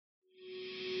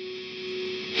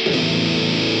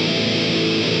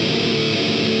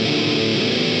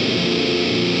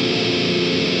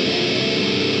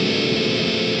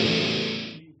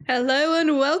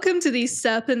to the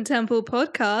Serpent Temple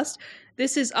podcast.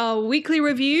 This is our weekly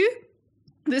review.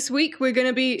 This week, we're going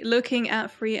to be looking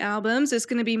at 3 albums. It's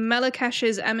going to be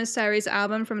Melakesh's Emissaries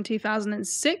album from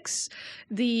 2006,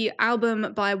 the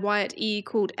album by Wyatt E.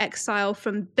 called Exile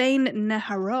from Bain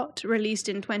Neharot, released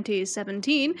in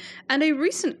 2017, and a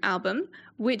recent album,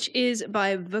 which is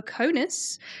by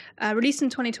Vokonis, released in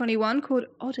 2021, called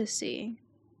Odyssey.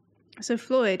 So,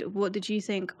 Floyd, what did you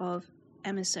think of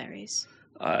Emissaries?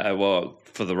 Well,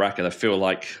 for the record, I feel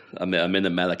like I'm in a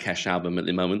Melakesh album at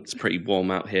the moment. It's pretty warm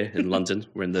out here in London.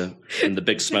 We're in the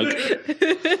big smoke.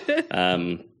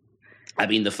 I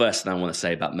mean, the first thing I want to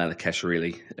say about Melakesh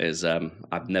really is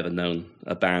I've never known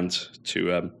a band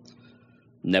to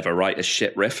never write a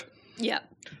shit riff. Yeah.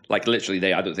 Like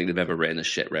literally, I don't think they've ever written a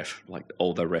shit riff. Like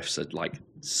all their riffs are like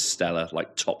stellar,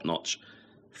 like top notch,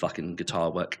 fucking guitar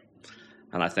work.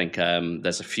 And I think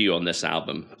there's a few on this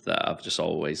album that I've just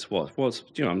always, I'm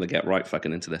going to get right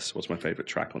fucking into this. What's my favorite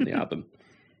track on the album?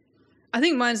 I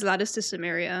think mine's Lattice to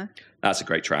Cimmeria. That's a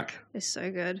great track. It's so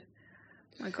good.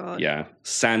 My God. Yeah.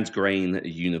 Sandgrain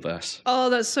Universe. Oh,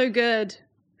 that's so good.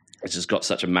 It's just got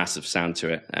such a massive sound to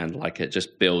it. And like it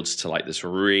just builds to like this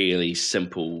really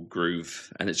simple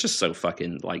groove. And it's just so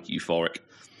fucking like euphoric.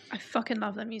 I fucking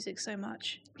love that music so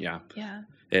much. Yeah. Yeah.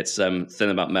 It's thing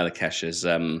about Melakesh is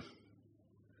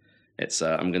it's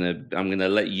I'm gonna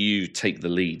let you take the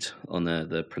lead on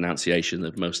the pronunciation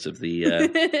of most of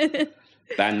the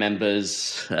band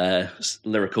members'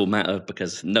 lyrical matter,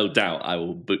 because no doubt I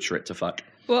will butcher it to fuck.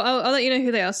 Well, I'll let you know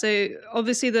who they are. So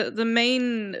obviously the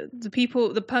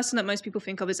person that most people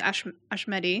think of is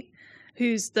Ashmedi,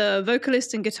 who's the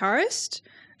vocalist and guitarist.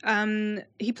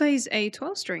 He plays a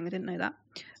 12-string. I didn't know that.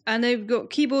 And they've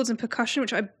got keyboards and percussion,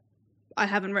 which I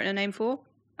haven't written a name for.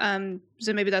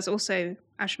 So maybe that's also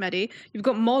Ashmedi. You've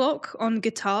got Moloch on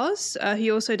guitars. He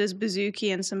also does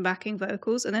bouzouki and some backing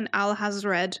vocals. And then Al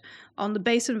Hazred on the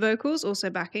bass and vocals, also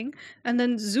backing. And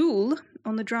then Zool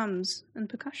on the drums and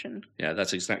percussion. Yeah,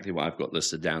 that's exactly what I've got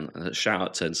listed down. Shout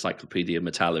out to Encyclopedia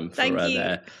Metallum for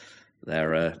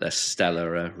their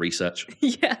stellar research.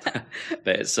 Yeah.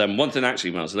 But it's one thing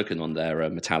actually when I was looking on their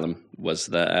Metallum was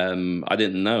that I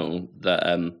didn't know that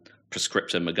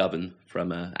Prescriptor McGovern from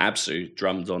Absu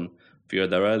drummed on a few of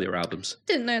their earlier albums.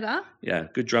 Didn't know that. Yeah,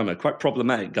 good drummer. Quite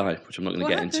problematic guy, which I'm not going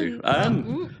to get into.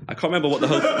 Happened? I can't remember what the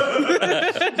whole...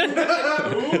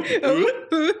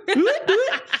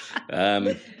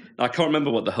 I can't remember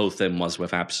what the whole thing was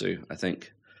with Absu, I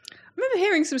think. I remember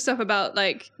hearing some stuff about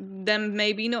like them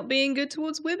maybe not being good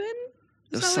towards women.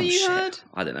 Is that what you heard?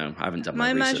 I don't know. I haven't done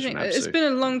my research on Absu. It's been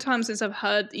a long time since I've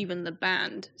heard even the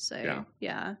band. So,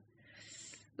 yeah.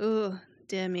 Oh,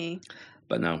 dear me.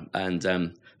 But no, and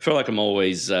I feel like I'm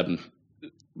always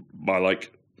my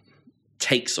like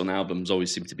takes on albums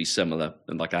always seem to be similar,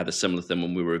 and like I had a similar thing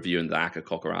when we were reviewing the Aka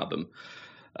Cocker album.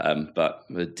 But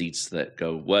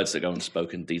the words that go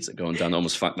unspoken, deeds that go undone,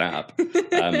 almost fucked that up.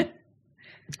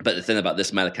 But the thing about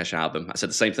this Melakesh album, I said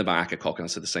the same thing about Aka Cocker, and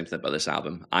I said the same thing about this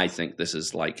album. I think this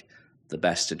is like the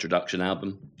best introduction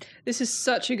album. This is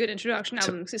such a good introduction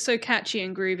album because it's so catchy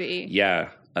and groovy. Yeah.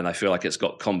 And I feel like it's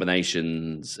got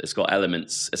combinations, it's got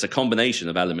elements, it's a combination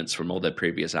of elements from all their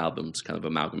previous albums kind of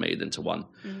amalgamated into one.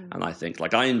 And I think,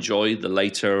 like, I enjoy the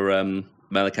later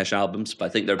Melakesh albums, but I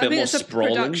think they're a bit more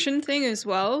sprawling. It's a production thing as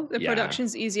well. The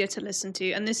production's easier to listen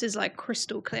to, and this is, like,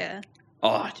 crystal clear.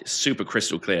 Oh, super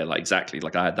crystal clear, like, exactly.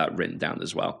 Like, I had that written down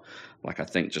as well. Like, I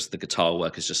think just the guitar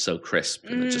work is just so crisp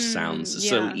and it just sounds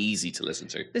so easy to listen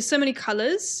to. There's so many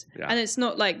colors and it's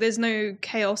not like there's no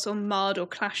chaos or mud or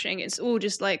clashing. It's all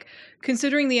just like,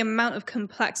 considering the amount of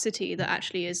complexity that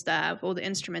actually is there, all the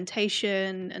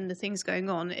instrumentation and the things going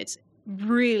on, it's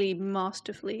really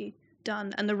masterfully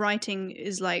done. And the writing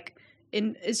is like,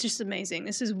 it's just amazing.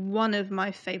 This is one of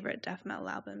my favorite death metal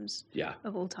albums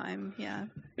of all time. Yeah.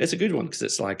 It's a good one because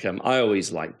it's like, I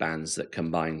always like bands that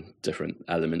combine different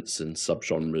elements and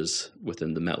subgenres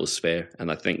within the metal sphere. And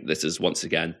I think this is, once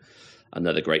again,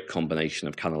 another great combination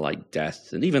of kind of like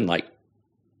death and even like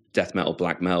death metal,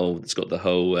 black metal. It's got the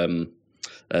whole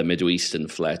Middle Eastern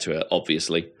flair to it,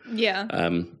 obviously. Yeah.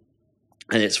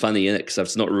 And it's funny, innit? Because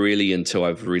it's not really until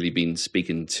I've really been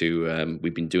speaking to,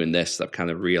 we've been doing this, that I've kind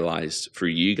of realized through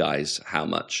you guys how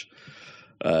much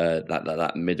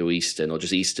that Middle Eastern or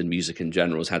just Eastern music in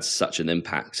general has had such an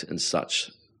impact and such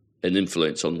an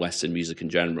influence on Western music in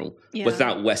general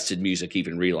without Western music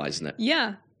even realizing it.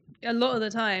 Yeah. A lot of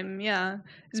the time, yeah.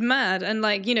 It's mad. And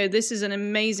like, you know, this is an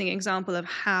amazing example of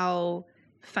how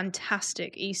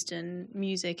fantastic Eastern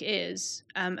music is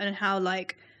and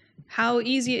how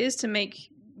easy it is to make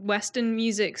Western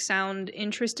music sound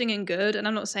interesting and good. And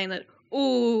I'm not saying that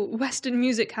all Western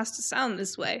music has to sound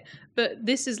this way. But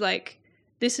this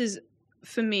is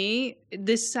for me,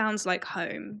 this sounds like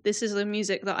home. This is the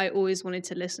music that I always wanted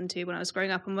to listen to when I was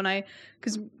growing up. And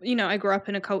because, I grew up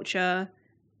in a culture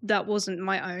that wasn't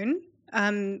my own.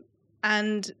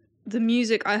 And the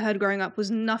music I heard growing up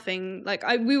was nothing like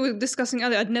we were discussing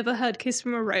earlier. I'd never heard Kiss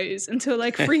from a Rose until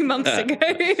like 3 months ago.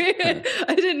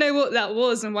 I didn't know what that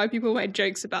was and why people made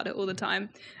jokes about it all the time.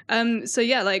 So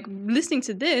yeah, like listening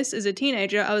to this as a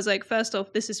teenager, I was like, first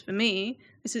off, this is for me.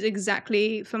 This is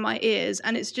exactly for my ears.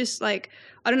 And it's just like,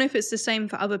 I don't know if it's the same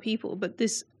for other people, but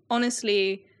this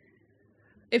honestly,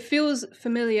 it feels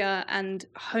familiar and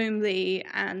homely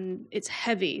and it's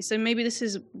heavy. So maybe this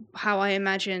is how I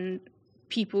imagine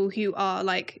people who are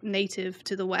like native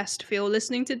to the West feel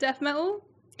listening to death metal.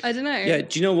 I don't know. Yeah,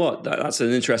 do you know what? That's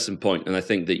an interesting point, and I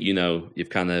think that you've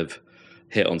kind of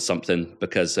hit on something,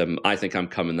 because I think I'm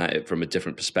coming at it from a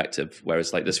different perspective.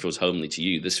 Whereas like this feels homely to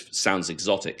you, this sounds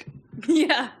exotic.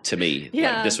 Yeah. To me,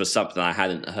 yeah. Like, this was something I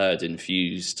hadn't heard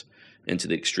infused into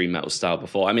the extreme metal style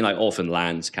before. I mean, like Orphan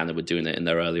Lands kind of were doing it in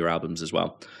their earlier albums as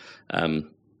well.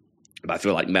 But I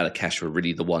feel like Melakesh were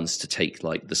really the ones to take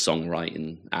like the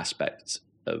songwriting aspect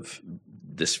of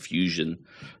this fusion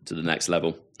to the next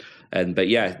level. But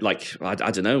yeah, like, I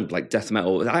don't know, like death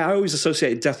metal, I always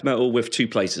associated death metal with two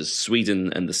places,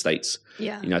 Sweden and the States.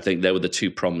 Yeah. I think they were the two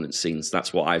prominent scenes.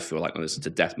 That's what I feel like when I listen to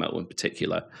death metal in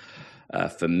particular.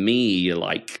 For me,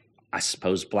 like, I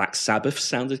suppose Black Sabbath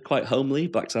sounded quite homely,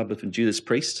 Black Sabbath and Judas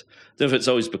Priest. I don't know if it's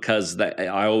always because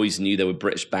I always knew they were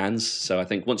British bands. So I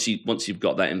think once you've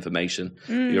got that information,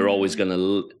 you're always going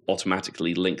to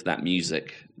automatically link that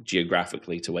music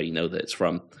geographically to where you know that it's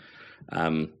from.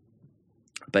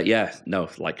 But yeah, no,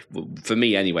 like for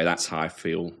me anyway, that's how I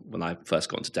feel when I first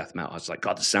got into death metal. I was like,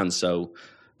 God, this sounds so.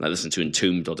 When I listened to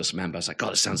Entombed or Dismember, I was like,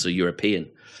 God, it sounds so European.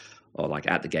 Or like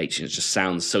At the Gates, it just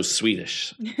sounds so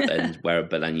Swedish. But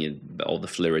then all the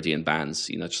Floridian bands,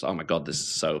 just oh my God, this is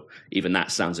so. Even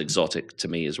that sounds exotic to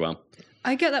me as well.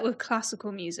 I get that with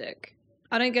classical music.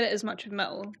 I don't get it as much with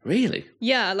metal. Really?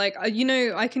 Yeah, like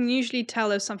I can usually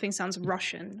tell if something sounds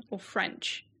Russian or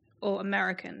French or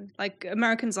American. Like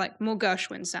American's like more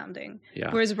Gershwin sounding,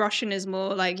 whereas Russian is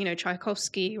more like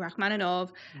Tchaikovsky,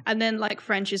 Rachmaninoff, and then like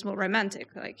French is more romantic,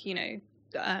 like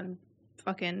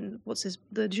fucking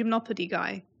the Gymnopédie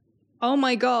guy. Oh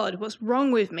my God, what's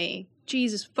wrong with me?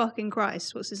 Jesus fucking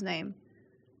Christ, what's his name?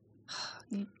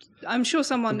 I'm sure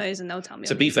someone knows and they'll tell me.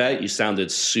 To be fair, you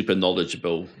sounded super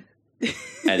knowledgeable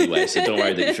anyway, so don't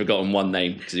worry that you've forgotten one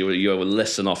name, because you were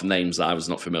listing off names that I was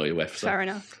not familiar with. So. Fair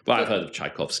enough. Well, I've heard of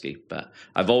Tchaikovsky, but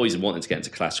I've always wanted to get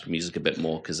into classical music a bit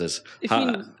more, because there's...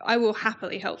 I will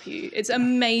happily help you. It's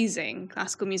amazing,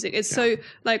 classical music. It's so,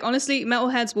 like, honestly,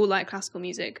 metalheads will like classical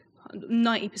music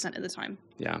 90% of the time.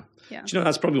 Yeah. Yeah. Do you know,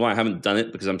 that's probably why I haven't done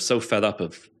it, because I'm so fed up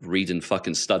of reading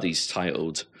fucking studies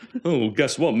titled, oh,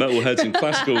 guess what? Metalheads and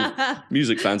classical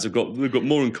music fans they've got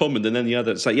more in common than any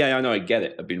other. It's like, yeah, I know, I get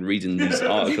it. I've been reading these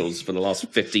articles for the last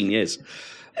 15 years.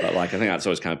 But like, I think that's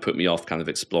always kind of put me off kind of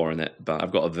exploring it. But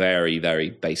I've got a very,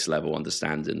 very base level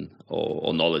understanding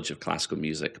or knowledge of classical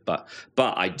music. But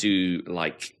I do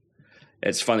like,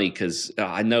 it's funny because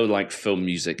I know like film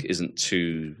music isn't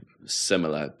too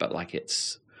similar, but like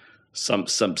it's some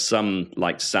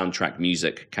like soundtrack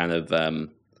music kind of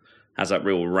has that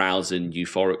real rousing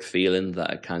euphoric feeling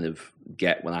that I kind of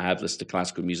get when I have listened to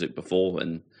classical music before,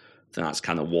 and that's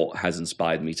kind of what has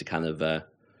inspired me to kind of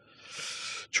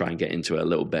try and get into it a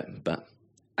little bit. But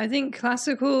I think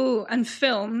classical and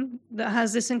film that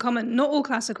has this in common. Not all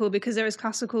classical, because there is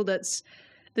classical that's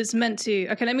meant to.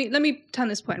 Okay, let me turn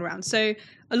this point around. So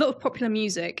a lot of popular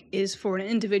music is for an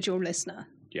individual listener.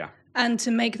 Yeah. And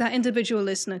to make that individual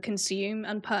listener consume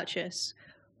and purchase.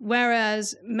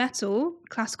 Whereas metal,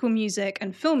 classical music,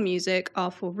 and film music are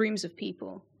for rooms of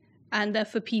people. And they're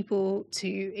for people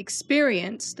to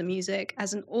experience the music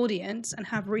as an audience and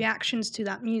have reactions to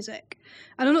that music.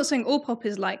 And I'm not saying all pop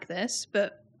is like this,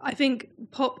 but I think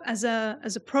pop as a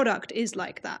product is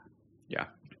like that. Yeah.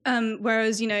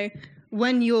 Whereas,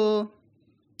 when you're...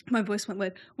 My voice went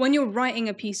weird. When you're writing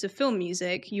a piece of film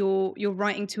music, you're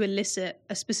writing to elicit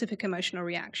a specific emotional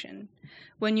reaction.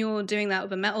 When you're doing that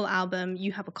with a metal album,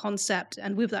 you have a concept,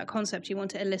 and with that concept, you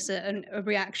want to elicit a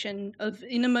reaction of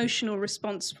an emotional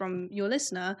response from your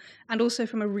listener, and also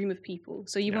from a room of people.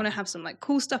 So you want to have some like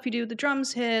cool stuff you do with the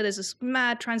drums here. There's this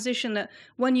mad transition that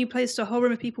when you play this to a whole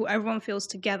room of people, everyone feels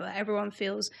together. Everyone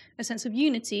feels a sense of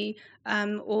unity,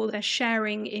 or they're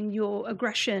sharing in your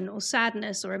aggression or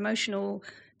sadness or emotional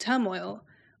turmoil.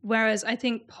 Whereas I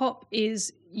think pop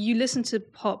is, you listen to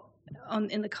pop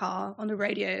in the car on the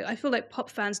radio. I feel like pop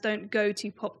fans don't go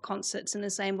to pop concerts in the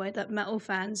same way that metal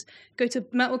fans go to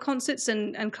metal concerts,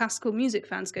 and classical music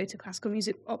fans go to classical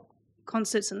music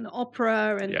concerts and the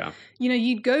opera. And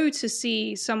you'd go to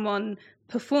see someone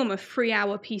perform a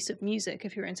 3-hour piece of music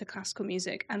if you're into classical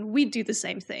music, and we do the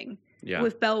same thing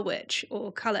with Bell Witch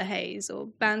or Color Haze or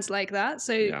bands like that.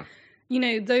 So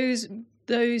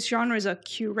those genres are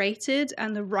curated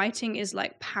and the writing is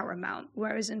like paramount,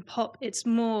 whereas in pop it's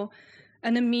more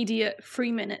an immediate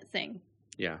 3-minute thing.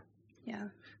 But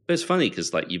it's funny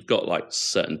because like you've got like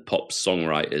certain pop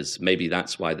songwriters, maybe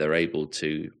that's why they're able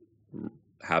to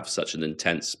have such an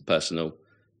intense personal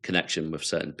connection with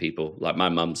certain people. Like my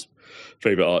mum's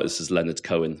favorite artist is Leonard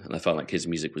Cohen, and I felt like his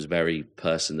music was very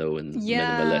personal and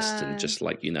minimalist, and just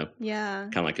like kind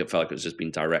of like it felt like it was just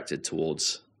being directed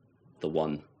towards the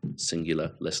one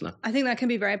singular listener. I think that can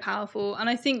be very powerful, and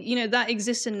I think that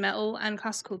exists in metal and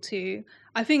classical too.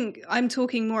 I think I'm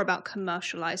talking more about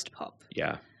commercialized pop.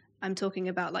 I'm talking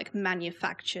about like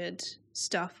manufactured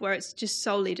stuff where it's just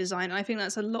solely designed. I think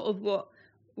that's a lot of what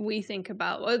we think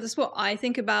about. Well, that's what I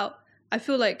think about. I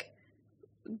feel like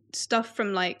stuff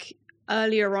from like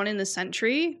earlier on in the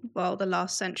century, well, the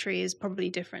last century, is probably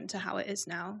different to how it is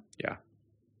now.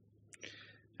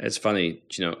 It's funny,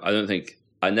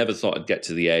 I never thought I'd get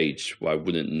to the age where I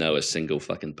wouldn't know a single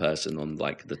fucking person on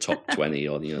like the top 20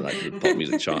 or like the pop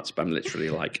music charts. But I'm literally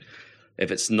like,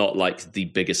 if it's not like the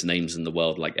biggest names in the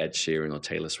world, like Ed Sheeran or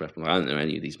Taylor Swift, I don't know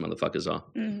any of these motherfuckers are.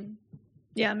 Mm-hmm.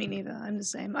 Yeah, me neither. I'm the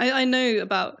same. I know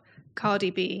about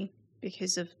Cardi B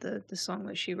because of the song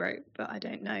that she wrote, but I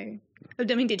don't know. I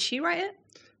mean, did she write it?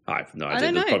 I have no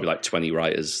idea. There's probably like 20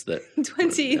 writers that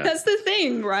 20. That's the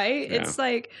thing, right? It's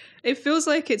like it feels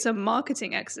like it's a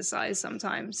marketing exercise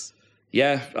sometimes.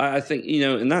 Yeah, I think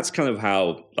and that's kind of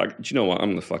how. Like, do you know what? I'm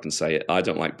gonna fucking say it. I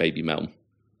don't like baby metal,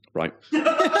 right?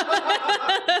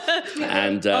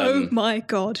 And oh my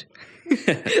god.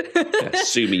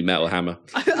 Sue me, Metal Hammer.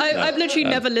 I've literally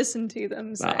never listened to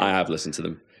them. So. I have listened to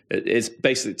them. It's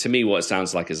basically, to me, what it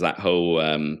sounds like is that whole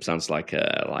sounds like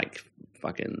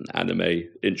fucking anime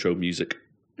intro music.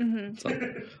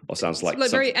 Mm-hmm. Or sounds like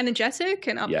very energetic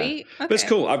and upbeat. Okay. But it's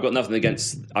cool. I've got nothing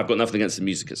against the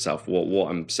music itself. What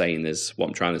I'm trying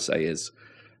to say is,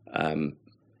 because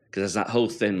there's that whole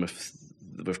thing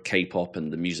with K-pop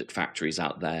and the music factories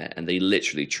out there, and they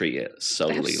literally treat it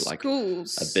solely like a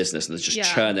business, and they're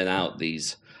just churning out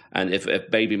these. And if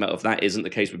baby metal, if that isn't the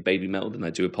case with baby metal, then I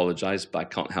do apologize, but I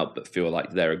can't help but feel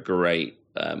like they're a great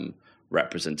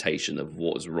representation of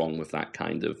what is wrong with that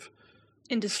kind of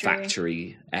industry,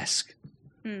 factory-esque.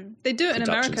 They do it in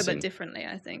America, but differently.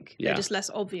 I think they're just less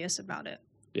obvious about it.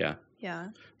 Yeah.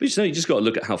 But you just got to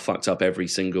look at how fucked up every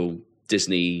single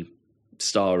Disney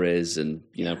star is, and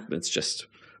it's just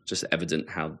evident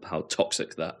how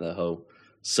toxic that the whole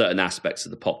certain aspects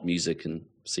of the pop music and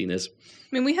scene is.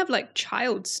 I mean, we have like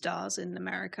child stars in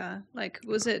America. Like,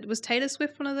 was Taylor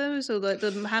Swift one of those, or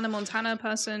the Hannah Montana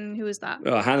person? Who was that?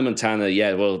 Well, Hannah Montana,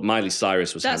 yeah. Well, Miley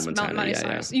Cyrus was Hannah Montana. Miley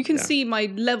Cyrus. You can see my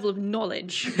level of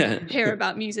knowledge here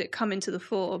about music come into the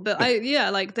fore. But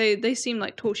like they seem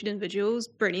like tortured individuals.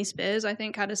 Britney Spears, I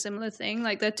think, had a similar thing.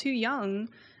 Like, they're too young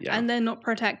and they're not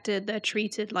protected. They're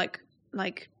treated like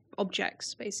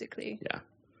objects, basically. Yeah.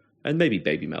 And maybe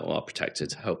baby metal are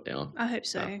protected. I hope they are. I hope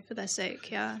so, for their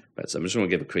sake, yeah. But I just want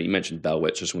to give a quick... You mentioned Bell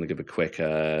Witch. I just want to give a quick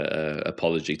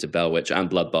apology to Bell Witch and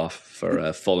Bloodbath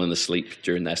for falling asleep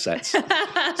during their sets.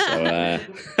 So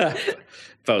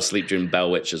fell asleep during Bell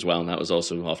Witch as well, and that was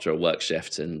also after a work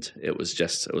shift, and it was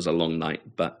a long night.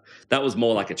 But that was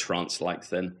more like a trance-like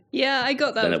thing. Yeah, I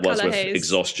got that than with it was with Haze.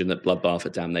 Exhaustion at Bloodbath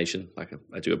at Damnation. Like,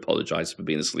 I do apologize for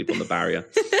being asleep on the barrier.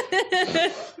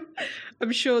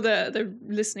 I'm sure they're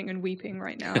listening and weeping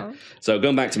right now. So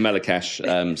going back to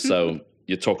Melakesh, so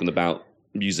you're talking about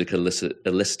music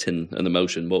eliciting an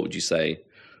emotion. What would you say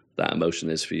that emotion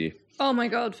is for you? Oh my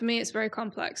God, for me it's very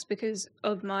complex because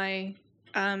of my...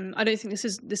 I don't think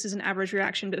this is an average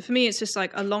reaction, but for me it's just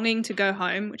like a longing to go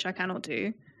home, which I cannot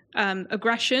do.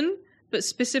 Aggression, but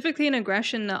specifically an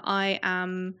aggression that I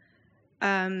am...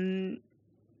 I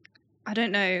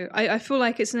don't know. I feel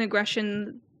like it's an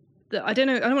aggression... I don't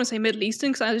know. I don't want to say Middle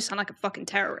Eastern because I just sound like a fucking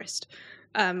terrorist,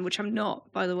 which I'm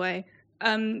not, by the way.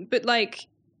 But like,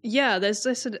 yeah, there's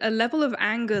this a level of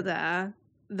anger there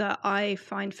that I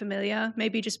find familiar.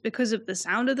 Maybe just because of the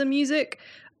sound of the music,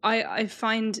 I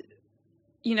find,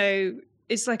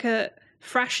 it's like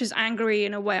Thrash is angry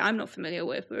in a way I'm not familiar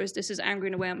with, whereas this is angry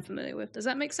in a way I'm familiar with. Does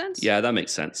that make sense? Yeah, that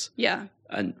makes sense. Yeah.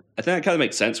 And I think that kind of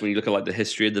makes sense when you look at like the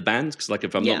history of the band, because like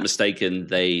if I'm not mistaken,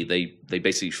 they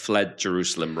basically fled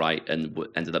Jerusalem, right, and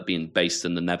ended up being based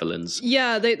in the Netherlands.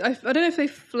 Yeah, I don't know if they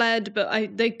fled,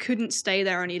 but they couldn't stay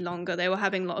there any longer. They were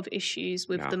having a lot of issues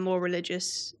with the more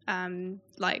religious,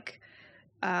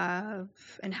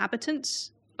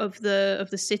 inhabitants of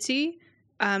the city.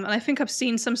 And I think I've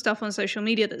seen some stuff on social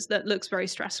media that looks very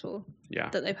stressful. Yeah,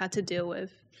 that they've had to deal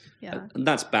with. Yeah, and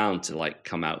that's bound to like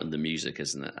come out in the music,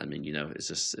 isn't it? I mean, it's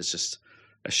just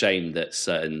a shame that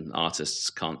certain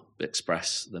artists can't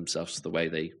express themselves the way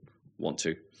they want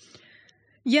to.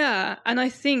 Yeah, and I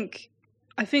think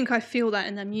I feel that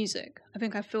in their music. I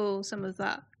think I feel some of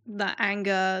that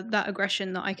anger, that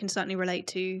aggression that I can certainly relate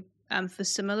to for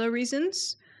similar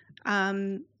reasons.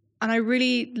 And I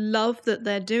really love that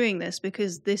they're doing this,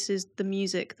 because this is the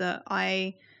music that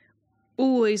I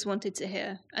always wanted to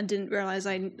hear and didn't realize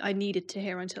I needed to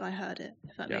hear until I heard it,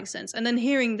 if that makes sense. And then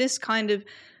hearing this kind of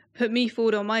put me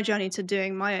forward on my journey to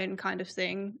doing my own kind of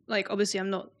thing. Like, obviously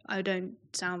I don't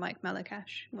sound like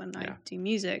Malakash when I do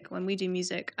music, when we do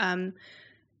music. But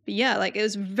yeah, like it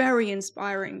was very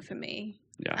inspiring for me.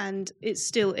 Yeah. And it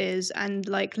still is. And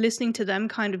like listening to them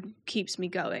kind of keeps me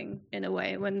going in a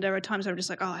way, when there are times where I'm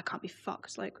just like, oh, I can't be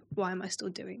fucked. Like, why am I still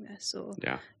doing this? Or,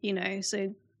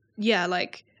 so yeah,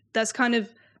 like that's kind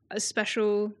of a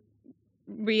special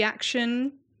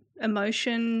reaction,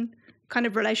 emotion, kind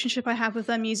of relationship I have with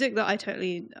their music that I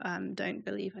totally don't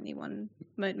believe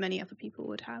many other people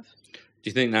would have. Do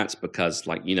you think that's because,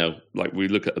 like, like we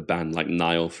look at a band like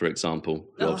Nile, for example,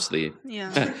 who obviously...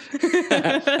 Yeah.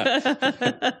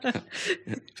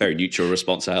 Very neutral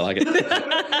response, I like it.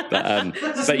 But not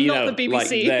the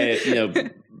BBC.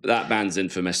 Like, that band's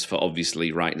infamous for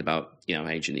obviously writing about,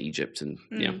 ancient Egypt and,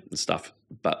 and stuff.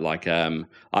 But, like, I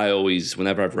always,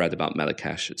 whenever I've read about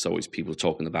Malakash, it's always people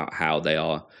talking about how they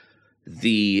are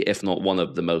if not one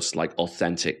of the most, like,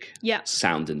 authentic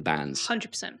sounding bands.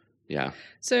 100%. Yeah.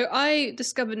 So I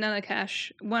discovered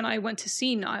Malakash when I went to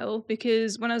see Nile,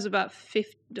 because when I was about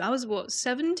 15, I was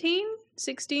 17,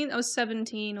 16? I was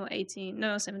 17 or 18.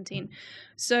 No, I was 17.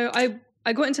 So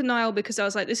I got into Nile because I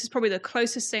was like, this is probably the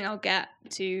closest thing I'll get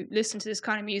to listen to this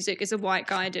kind of music is a white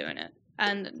guy doing it.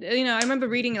 And, I remember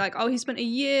reading like, oh, he spent a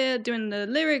year doing the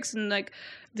lyrics, and like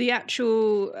the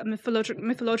actual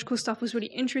mythological stuff was really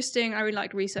interesting. I really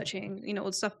liked researching, all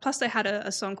the stuff. Plus they had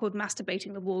a song called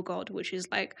Masturbating the War God, which is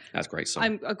like... That's a great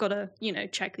song. I've got to,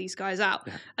 check these guys out.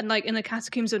 Yeah. And like in the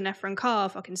Catacombs of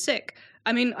Neferenka, fucking sick.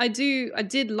 I mean, I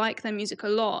did like their music a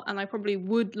lot, and I probably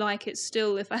would like it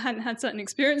still if I hadn't had certain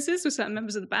experiences with certain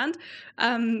members of the band.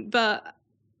 But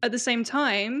at the same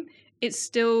time, it's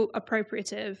still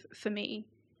appropriative for me.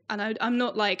 And I'm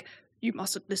not like, you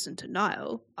mustn't listen to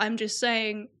Nile. I'm just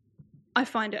saying I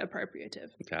find it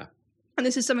appropriative. Okay. And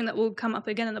this is something that will come up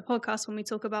again in the podcast when we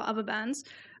talk about other bands.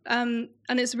 And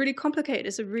it's really complicated.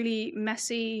 It's a really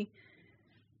messy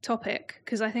topic,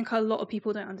 because I think a lot of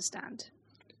people don't understand.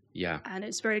 Yeah. And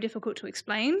it's very difficult to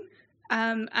explain.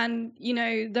 And,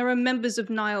 there are members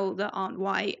of Nile that aren't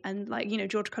white. And, like,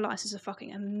 George Calais is a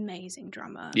fucking amazing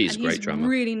drummer. He's a great drummer.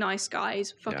 Really nice guy.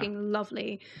 He's fucking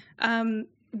lovely.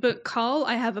 But Carl,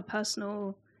 I have a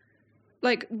personal...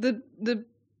 Like, the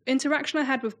interaction I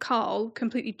had with Carl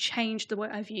completely changed the way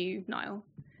I view Nile.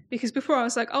 Because before I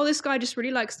was like, oh, this guy just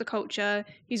really likes the culture.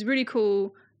 He's really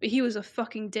cool. But he was a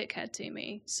fucking dickhead to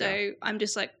me. So I'm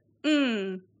just like,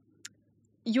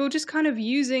 you're just kind of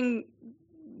using...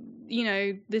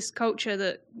 this culture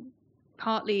that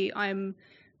partly I'm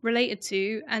related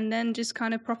to, and then just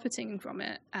kind of profiting from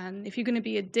it. And if you're going to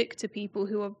be a dick to people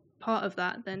who are part of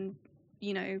that, then,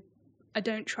 I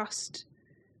don't trust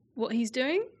what he's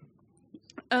doing.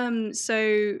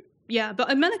 So, yeah, but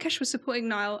Malakash was supporting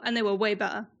Nile, and they were way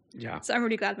better. Yeah. So I'm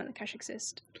really glad Malakash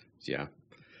exists. Yeah.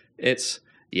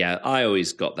 I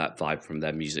always got that vibe from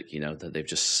their music, that they've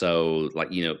just so, like,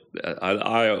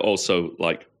 I also,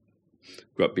 like,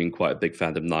 grew up being quite a big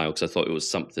fan of Nile, because I thought it was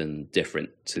something different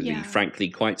to the, frankly,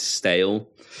 quite stale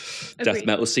death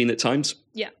metal scene at times.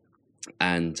 Yeah.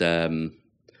 And,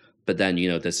 but then,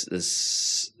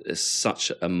 there's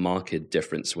such a marked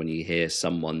difference when you hear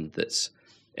someone that's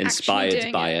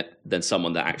inspired by it than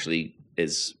someone that actually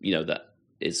is, that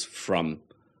is from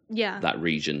that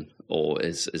region, or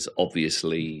is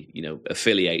obviously,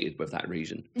 affiliated with that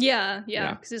region. Yeah.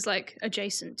 Because it's like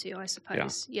adjacent to, I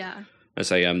suppose. Yeah. I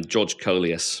say George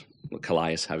Calais,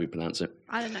 how you pronounce it.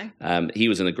 I don't know. He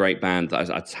was in a great band.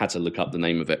 I had to look up the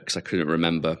name of it because I couldn't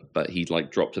remember. But he like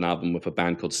dropped an album with a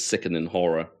band called Sickening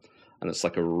Horror, and it's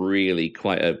like a really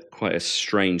quite a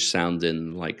strange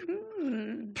sounding, like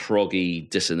proggy,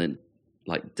 dissonant,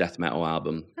 like death metal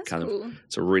album. That's kind cool. of.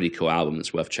 It's a really cool album.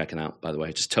 It's worth checking out. By the way,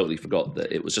 I just totally forgot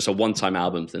that it was just a one-time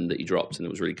album thing that he dropped, and it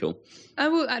was really cool. I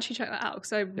will actually check that out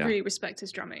because I really respect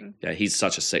his drumming. Yeah, he's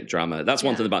such a sick drummer. That's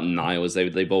one thing about Nile is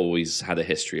they've always had a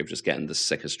history of just getting the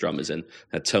sickest drummers in.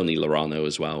 Tony Lorano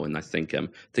as well, and I think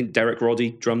Derek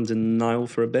Roddy drummed in Nile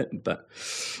for a bit, but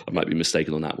I might be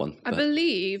mistaken on that one. I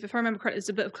believe, if I remember correctly, there's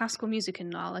a bit of classical music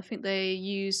in Nile. I think they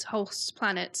use Holst's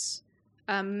Planets.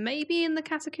 Maybe in the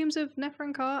Catacombs of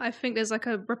Neferencar. I think there's like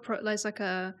a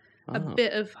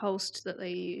bit of Holst that they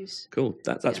use. Cool.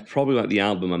 That's probably like the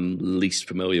album I'm least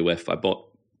familiar with. I bought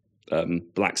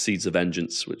Black Seeds of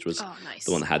Vengeance, which was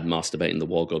the one that had Masturbating the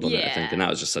War God on it, I think, and that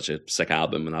was just such a sick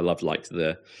album. And I loved like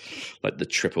the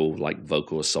triple like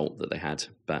vocal assault that they had.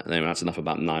 But anyway, that's enough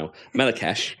about Nile.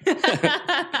 Melakesh.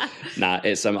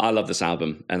 It's I love this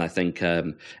album, and I think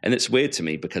and it's weird to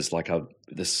me because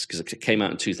because it came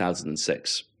out in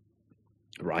 2006,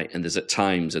 right? And there's at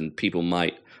times, and people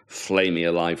might flay me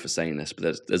alive for saying this,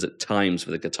 but there's at times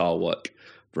where the guitar work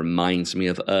reminds me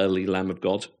of early Lamb of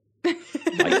God.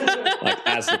 like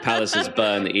As the Palaces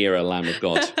Burn era Lamb of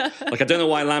God. Like I don't know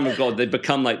why Lamb of God, they've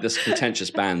become like this contentious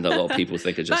band that a lot of people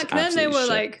think are just back then they were shit.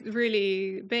 like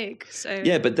really big. So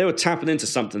yeah, but they were tapping into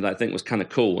something that I think was kind of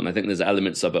cool, and I think there's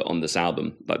elements of it on this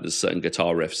album. Like there's certain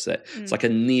guitar riffs that it's like a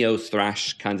neo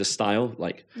thrash kind of style,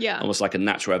 like almost like a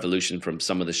natural evolution from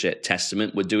some of the shit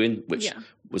Testament were doing, which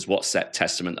was what set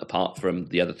Testament apart from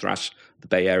the other the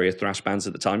Bay Area thrash bands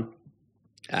at the time.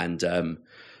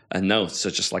 And no, so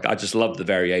just like I just love the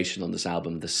variation on this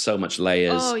album. There's so much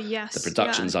layers. Oh yes, the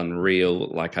production's unreal.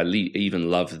 Like I even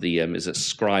love the is it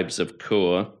Scribes of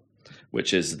Kur,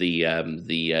 which is the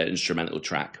instrumental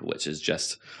track, which is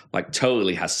just like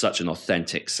totally has such an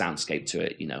authentic soundscape to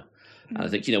it, you know. And I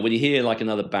think, you know, when you hear like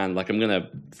another band, like I'm going to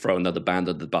throw another band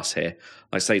under the bus here.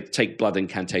 Like say, take Blood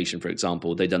Incantation, for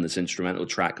example. They've done this instrumental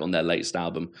track on their latest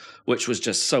album, which was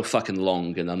just so fucking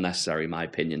long and unnecessary, in my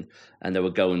opinion. And they were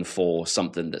going for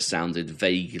something that sounded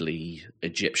vaguely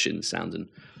Egyptian sounding.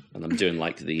 And I'm doing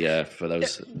like the, for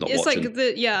those not it's watching. It's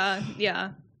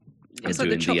like It's like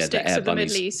the chopsticks of the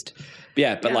Middle East.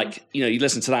 Yeah, but like, you know, you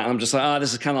listen to that and I'm just like,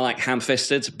 this is kind of like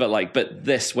ham-fisted. But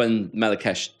this, when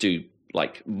Melakesh do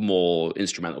like more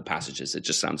instrumental passages, it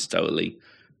just sounds totally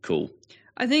cool.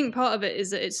 I think part of it is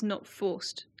that it's not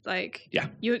forced. Like,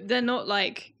 they're not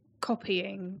like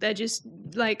copying. They're just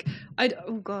like,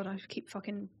 oh god, I keep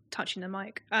fucking touching the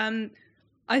mic. I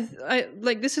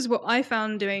like, this is what I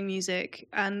found doing music,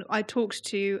 and I talked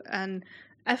to an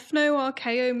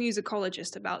ethno-archaeo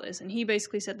musicologist about this, and he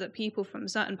basically said that people from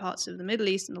certain parts of the Middle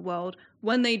East and the world,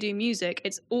 when they do music,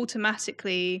 it's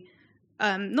automatically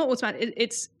not automatic,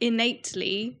 it's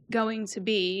innately going to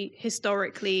be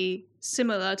historically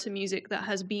similar to music that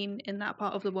has been in that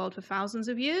part of the world for thousands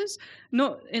of years.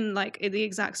 Not in like the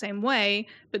exact same way,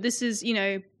 but this is, you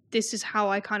know, this is how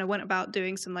I kind of went about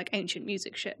doing some like ancient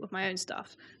music shit with my own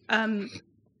stuff.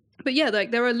 But yeah, like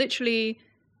there are literally,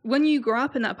 when you grow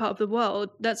up in that part of the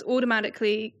world, that's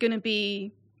automatically going to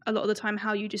be a lot of the time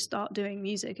how you just start doing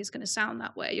music is going to sound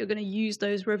that way. You're going to use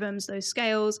those rhythms, those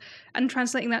scales, and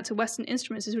translating that to Western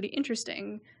instruments is really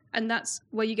interesting. And that's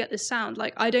where you get this sound.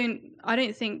 Like I don't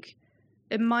think,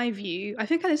 in my view, I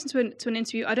think I listened to an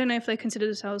interview. I don't know if they consider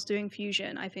themselves doing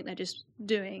fusion. I think they're just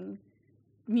doing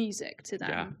music to them.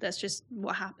 Yeah. That's just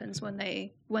what happens when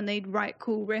they write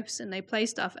cool riffs and they play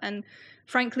stuff. And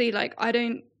frankly, like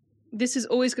this is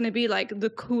always going to be like the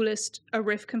coolest a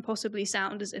riff can possibly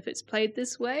sound as if it's played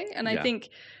this way. And I think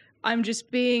I'm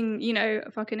just being, you know, a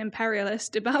fucking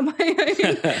imperialist about my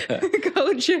own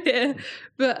culture here.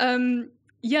 But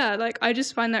yeah, like I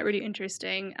just find that really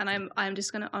interesting, and I'm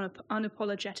just going to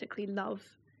unapologetically love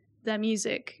their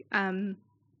music. And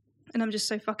I'm just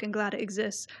so fucking glad it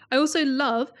exists. I also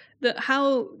love that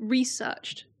how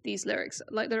researched these lyrics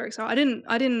are. I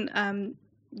didn't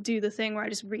do the thing where I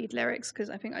just read lyrics because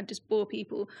I think I'd just bore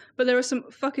people. But there are some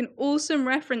fucking awesome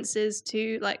references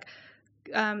to like,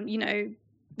 you know,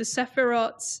 the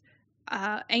Sephiroths,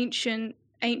 ancient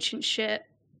shit.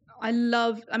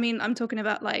 I'm talking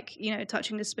about like, you know,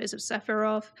 touching the spirits of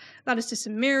Sephiroth, Lattice to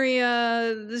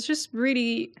Cimmeria. There's just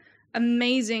really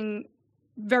amazing,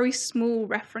 very small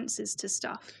references to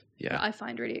stuff that I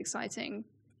find really exciting.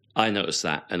 I noticed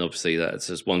that, and obviously that's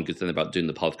just one good thing about doing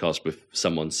the podcast with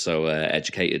someone so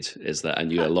educated, is that I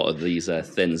knew a lot of these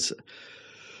things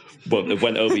well, it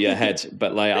went over your head.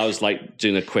 But like, I was like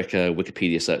doing a quick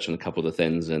Wikipedia search on a couple of the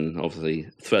things, and obviously,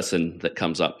 the first thing that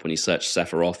comes up when you search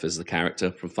Sephiroth is the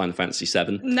character from Final Fantasy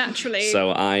VII. Naturally.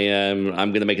 So I'm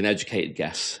going to make an educated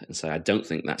guess and say I don't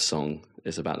think that song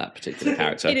is about that particular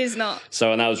character. It is not.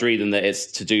 So, and I was reading that it's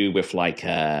to do with like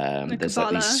there's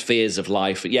like these spheres of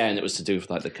life. Yeah, and it was to do with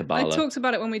like the Kabbalah. I talked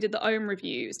about it when we did the Ohm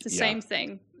review. It's the same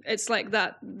thing. It's like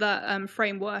that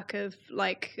framework of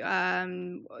like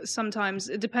sometimes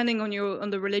depending on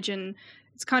the religion,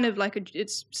 it's kind of like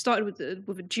it's started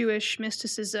with a Jewish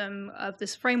mysticism of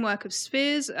this framework of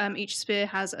spheres. Each sphere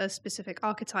has a specific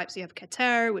archetype. So you have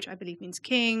Keter, which I believe means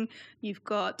king. You've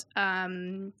got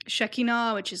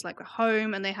Shekinah, which is like a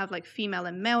home, and they have like female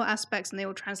and male aspects, and they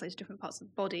all translate to different parts of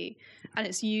the body. And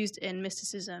it's used in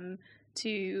mysticism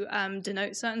to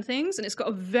denote certain things, and it's got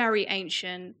a very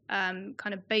ancient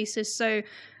kind of basis. So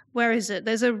where is it?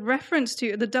 There's a reference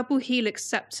to the double helix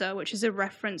scepter, which is a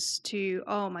reference to,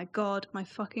 oh my god, my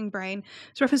fucking brain.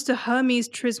 It's a reference to Hermes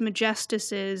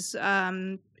Trismegistus's,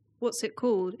 what's it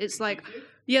called? It's like,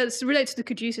 yeah, it's related to the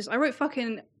Caduceus. I wrote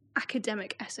fucking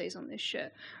academic essays on this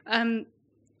shit.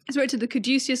 It's related to the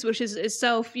Caduceus, which is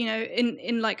itself, you know,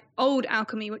 in like old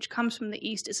alchemy, which comes from the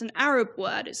East. It's an Arab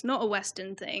word. It's not a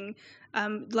Western thing.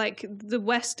 Like the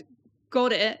West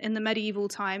got it in the medieval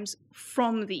times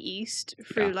from the East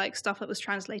through like stuff that was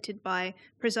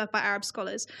preserved by Arab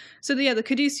scholars. So the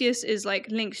Caduceus is like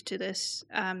linked to this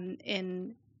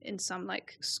in some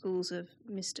like schools of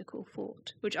mystical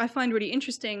thought, which I find really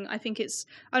interesting. I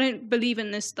don't believe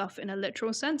in this stuff in a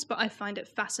literal sense, but I find it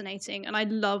fascinating, and I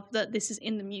love that this is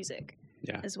in the music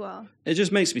as well. It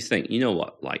just makes me think, you know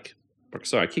what, like,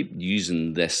 sorry, I keep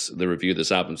using the review of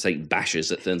this album to take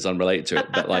bashes at things unrelated to it,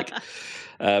 but like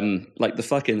the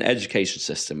fucking education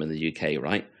system in the UK,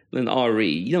 right? In RE,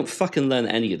 you don't fucking learn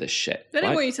any of this shit. They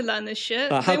don't want you to learn this shit.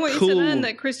 They want you to learn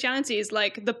that Christianity is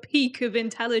like the peak of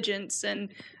intelligence and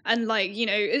like, you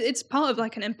know, it's part of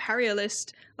like an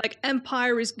imperialist, like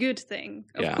empire is good thing.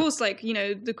 Of course, like, you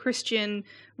know, the Christian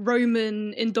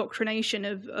Roman indoctrination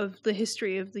of the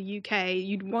history of the UK,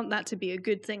 you'd want that to be a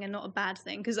good thing and not a bad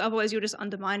thing, because otherwise you're just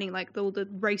undermining like all the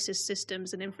racist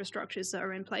systems and infrastructures that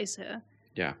are in place here.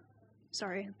 Yeah.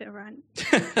 Sorry, a bit of rant.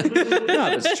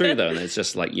 No, it's true though, and it's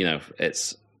just like, you know,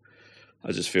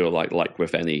 I just feel like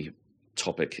with any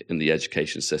topic in the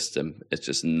education system, it's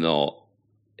just not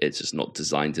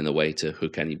designed in a way to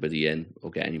hook anybody in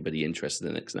or get anybody interested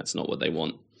in it, because that's not what they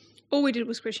want. All we did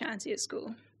was Christianity at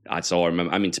school. That's all I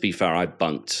remember. I mean, to be fair, I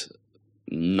bunked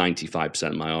 95%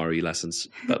 of my RE lessons,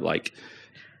 but like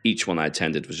each one I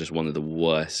attended was just one of the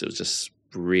worst. It was just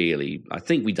really, I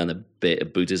think we'd done a bit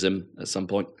of Buddhism at some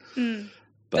point. But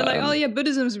they're like, oh yeah,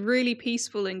 Buddhism's really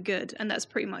peaceful and good, and that's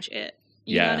pretty much it.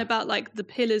 You learn about like the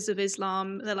pillars of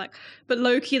Islam. They're like, but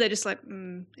low key, they're just like,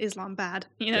 Islam bad,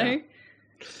 you know?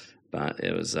 Yeah. But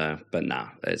it was, but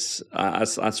nah, it's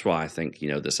that's why I think, you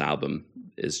know, this album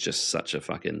is just such a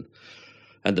fucking,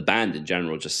 and the band in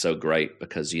general just so great,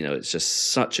 because, you know, it's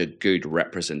just such a good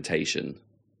representation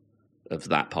of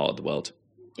that part of the world.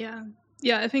 Yeah.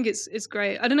 Yeah, I think it's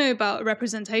great. I don't know about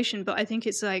representation, but I think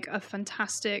it's like a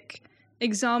fantastic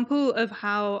example of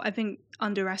how I think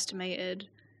underestimated,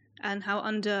 and how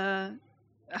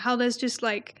there's just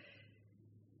like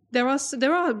there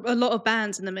are a lot of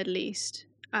bands in the Middle East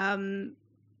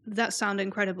that sound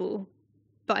incredible,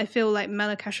 but I feel like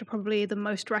Melekesh are probably the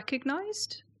most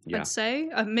recognized. I'd say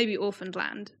maybe Orphaned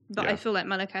Land, but I feel like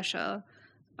Melekesh are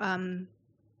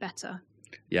better.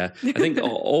 Yeah, I think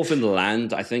Orphaned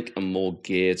Land, I think, are more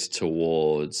geared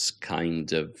towards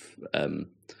kind of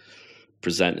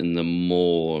presenting the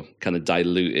more kind of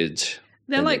diluted,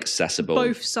 they're like accessible,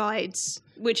 both sides,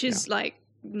 which is like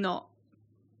not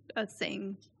a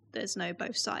thing. There's no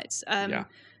both sides.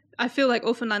 I feel like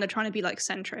Orphaned Land are trying to be like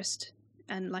centrist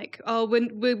and like, oh,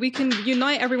 we can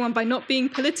unite everyone by not being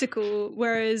political,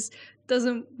 whereas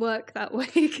doesn't work that way,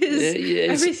 because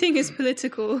everything is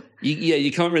political.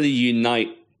 You can't really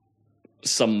unite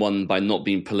someone by not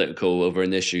being political over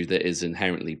an issue that is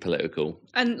inherently political,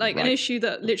 and like an issue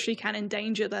that literally can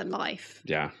endanger their life.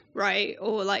 Right,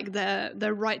 or like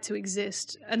their right to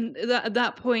exist, and at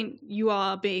that point you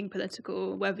are being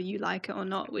political, whether you like it or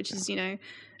not, which is, you know,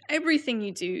 everything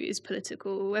you do is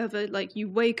political. Whether like you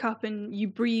wake up and you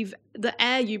breathe, the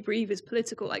air you breathe is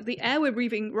political. Like the air we're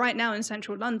breathing right now in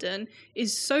central London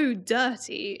is so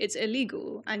dirty, it's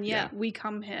illegal. And yet we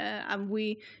come here and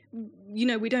we, you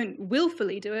know, we don't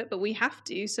willfully do it, but we have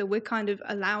to. So we're kind of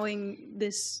allowing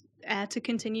this air to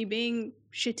continue being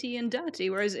shitty and dirty.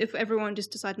 Whereas if everyone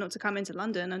just decided not to come into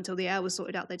London until the air was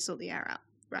sorted out, they'd sort the air out.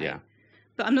 Right. Yeah.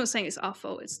 But I'm not saying it's our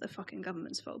fault, it's the fucking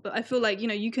government's fault. But I feel like,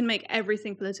 you can make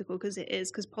everything political because it is,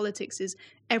 because politics is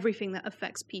everything that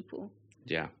affects people.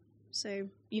 Yeah. So,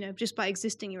 just by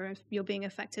existing, you're being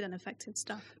affected and affected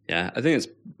stuff. Yeah, I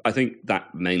think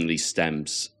that mainly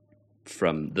stems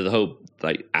from the whole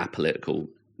like apolitical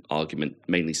argument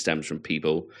mainly stems from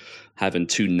people having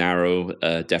too narrow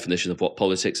a definition of what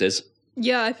politics is.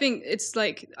 Yeah, I think it's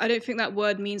like, I don't think that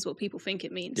word means what people think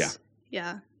it means.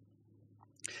 Yeah.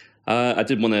 I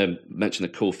did want to mention a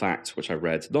cool fact, which I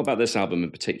read, not about this album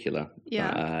in particular.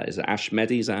 Yeah. Is it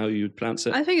Ashmedi? Is that how you pronounce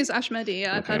it? I think it's Ashmedi.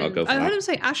 Yeah, Okay, I heard him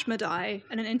say Ashmedai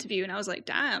in an interview, and I was like,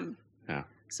 damn. Yeah.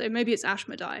 So maybe it's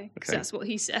Ashmedai, because Okay. that's what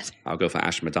he said. I'll go for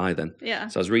Ashmedai then. Yeah.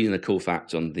 So I was reading a cool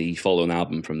fact on the following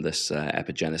album from this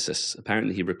Epigenesis.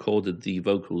 Apparently he recorded the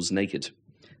vocals naked.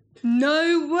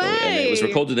 No way! And it was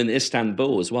recorded in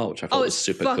Istanbul as well, which I thought was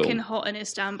super cool. Oh, it's fucking hot in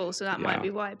Istanbul, so that might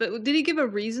be why. But did he give a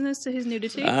reason as to his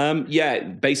nudity? Yeah,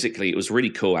 basically it was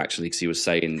really cool actually, because he was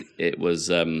saying it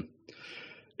was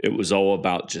all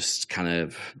about just kind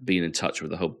of being in touch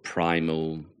with the whole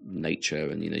primal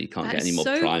nature, and you can't get any more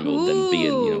so primal than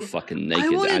being cool. fucking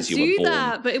naked as you were do born.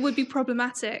 that, but it would be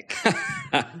problematic.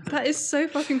 That is so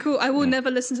fucking cool. I will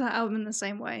never listen to that album in the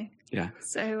same way. Yeah.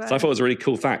 So I thought it was a really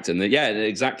cool fact, and yeah,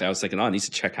 exactly. I was thinking, I need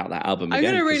to check out that album. I'm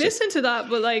again, gonna re-listen to that,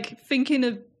 but like thinking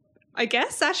of, I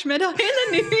guess, Ashmedai in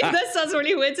the new. That sounds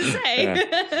really weird to say.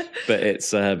 Yeah. But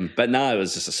it's but no, it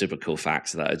was just a super cool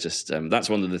fact that I just that's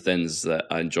one of the things that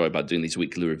I enjoy about doing these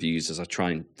weekly reviews, is I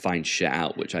try and find shit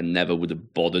out which I never would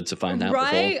have bothered to find out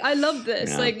right? before. I love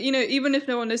this. Yeah. Like, even if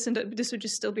no one listened, this would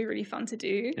just still be really fun to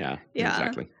do. Yeah, Yeah.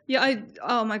 exactly. Yeah,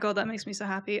 oh my god, that makes me so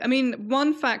happy. I mean,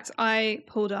 one fact I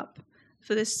pulled up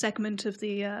for this segment of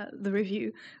the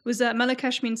review was that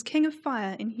Melekesh means king of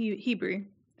fire in Hebrew.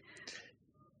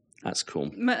 That's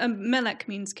cool. Melek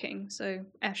means king, so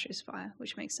Esh is fire,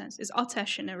 which makes sense. It's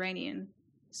Atesh in Iranian,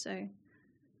 so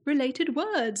related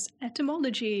words,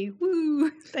 etymology.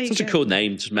 Woo! Such a cool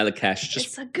name, just Melekesh. Just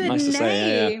it's a good nice name. to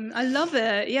say, yeah. I love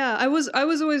it. Yeah, I was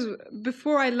always,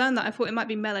 before I learned that, I thought it might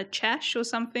be Melechesh or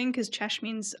something, because Chesh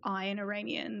means I in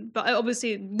Iranian. But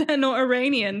obviously they're not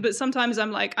Iranian. But sometimes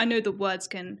I'm like, I know the words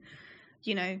can,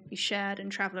 be shared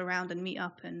and travel around and meet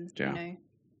up and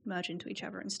merge into each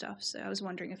other and stuff. So I was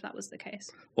wondering if that was the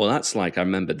case. Well, that's like, I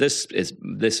remember this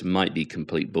might be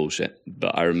complete bullshit,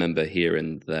 but I remember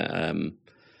hearing that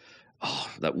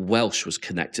that Welsh was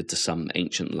connected to some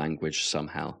ancient language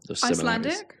somehow.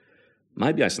 Icelandic?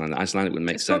 Might be Icelandic. Icelandic would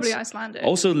make sense. Probably Icelandic.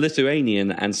 Also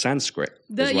Lithuanian and Sanskrit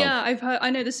as well. Yeah, I've heard. I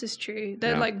know this is true.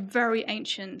 They're like very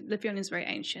ancient. Lithuanian's very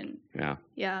ancient. Yeah.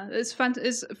 Yeah, it's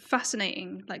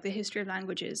fascinating, like the history of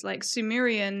languages. Like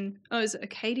Sumerian, is it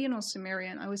Akkadian or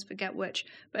Sumerian? I always forget which.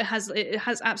 But it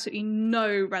has absolutely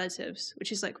no relatives,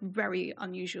 which is like very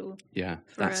unusual. Yeah,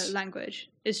 for a language.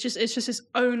 It's just its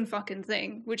own fucking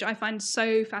thing, which I find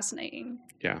so fascinating.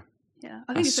 Yeah. Yeah,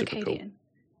 I think it's super Akkadian. cool.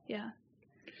 Yeah.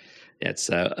 Yeah,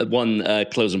 it's one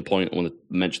closing point I want to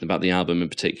mention about the album in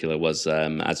particular was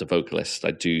as a vocalist, I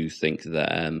do think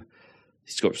that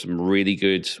he's got some really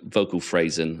good vocal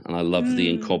phrasing, and I love the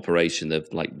incorporation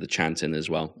of like the chanting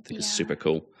as well. I think it's super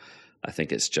cool. I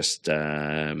think it's just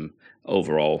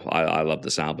overall, I love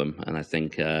this album, and I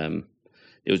think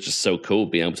it was just so cool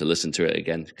being able to listen to it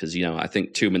again, because I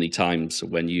think too many times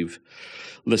when you've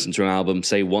listened to an album,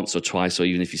 say once or twice, or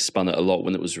even if you spun it a lot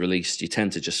when it was released, you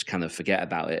tend to just kind of forget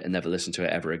about it and never listen to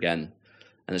it ever again.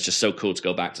 And it's just so cool to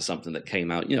go back to something that came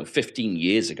out 15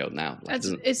 years ago now. Like,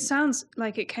 it sounds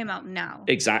like it came out now.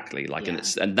 Exactly.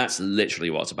 And that's literally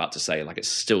what I was about to say. Like, it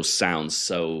still sounds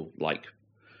so like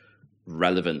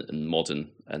relevant and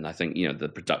modern, and I think the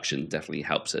production definitely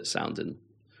helps it sound, and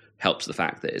helps the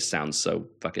fact that it sounds so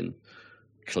fucking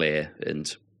clear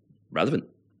and relevant.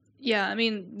 Yeah, I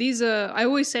mean, these are, I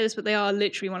always say this, but they are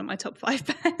literally one of my top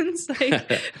 5 bands.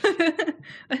 Like,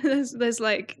 there's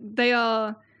like, they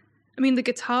are, I mean, the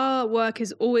guitar work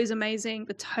is always amazing.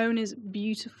 The tone is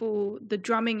beautiful. The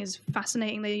drumming is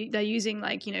fascinating. They're using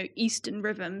like, Eastern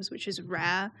rhythms, which is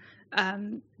rare.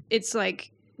 It's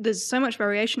like, there's so much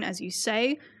variation, as you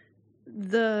say.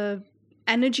 The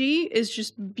energy is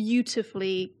just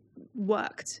beautifully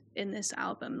worked in this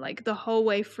album. Like the whole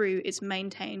way through it's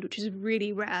maintained, which is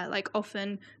really rare. Like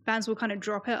often bands will kind of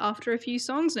drop it after a few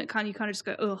songs, and you kind of just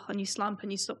go ugh, and you slump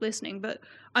and you stop listening. But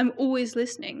I'm always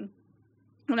listening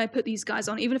when I put these guys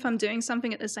on, even if I'm doing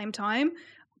something at the same time.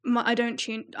 I don't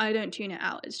tune it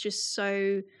out. It's just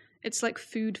so, it's like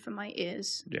food for my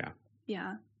ears.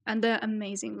 Yeah. And they're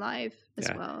amazing live as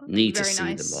well. Need to Very see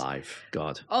nice. them live.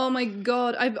 God. Oh my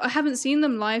God. I haven't seen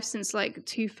them live since like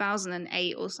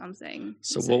 2008 or something.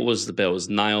 So what was the bill? Was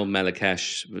Niall,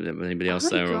 Melakesh, anybody else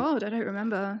there? Oh my God, I don't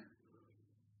remember.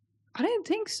 I don't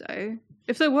think so.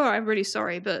 If there were, I'm really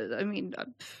sorry. But I mean,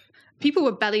 people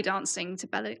were belly dancing to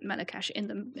Melakesh in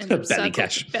the Belly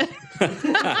cash. You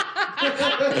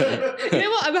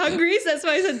know what? I'm hungry, so that's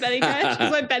why I said belly cash,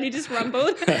 because my belly just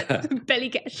rumbled. Belly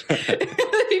cash.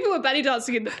 People were belly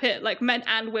dancing in the pit, like men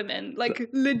and women, like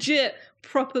legit,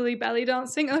 properly belly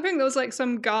dancing. And I think there was like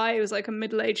some guy who was like a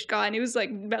middle-aged guy, and he was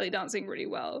like belly dancing really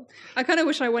well. I kind of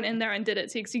wish I went in there and did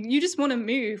it too, because you just want to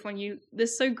move when they're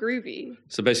so groovy.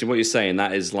 So basically what you're saying,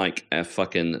 that is like a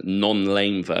fucking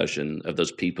non-lame version of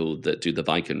those people that do the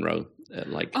Viking row.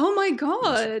 Oh my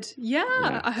God.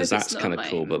 Yeah. I hope that's kind of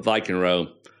cool. But Viking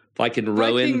rowing,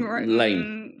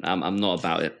 lame. I'm not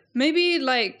about it. Maybe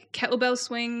like kettlebell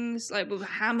swings, like with a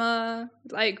hammer,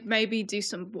 like maybe do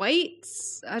some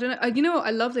weights. I don't know. You know what?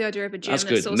 I love the idea of a gym. That's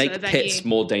good. Also Make pits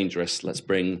more dangerous. Let's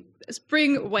bring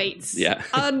weights. Yeah.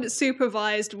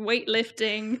 Unsupervised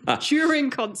weightlifting during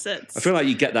concerts. I feel like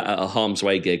you get that at a Harm's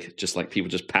Way gig, just like people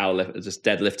just just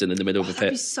deadlifting in the middle of a pit.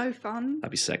 That'd be so fun.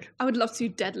 That'd be sick. I would love to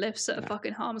do deadlifts at a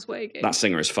fucking Harm's Way gig. That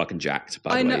singer is fucking jacked,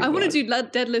 by the way. I want to do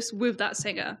deadlifts with that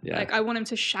singer. Yeah. Like, I want him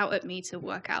to shout at me to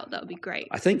work out. That would be great.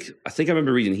 I think I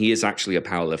remember reading he is actually a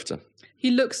powerlifter.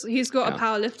 He's got a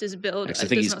powerlifter's build. It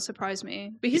does not surprise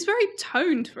me. But he's very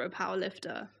toned for a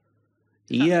powerlifter.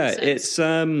 Yeah, it's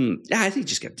I think you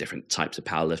just get different types of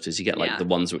powerlifters. You get like the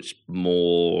ones which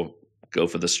more go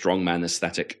for the strongman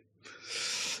aesthetic,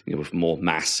 with more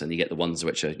mass, and you get the ones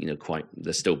which are,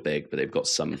 they're still big, but they've got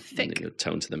some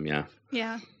tone to them.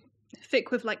 Yeah,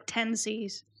 thick with like 10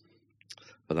 C's.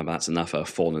 But that's enough for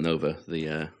falling over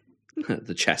the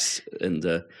the chest and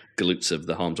glutes of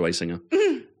the Harm's Way singer.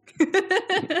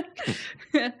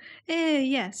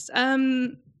 Yes. I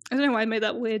don't know why I made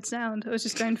that weird sound. I was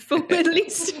just going forward at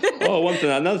least.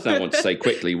 Another thing I want to say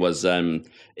quickly was,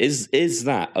 is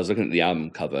that, I was looking at the album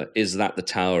cover, is that the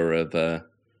Tower of...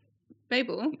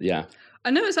 Babel? Yeah.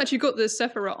 I know it's actually got the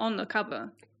Sephirah on the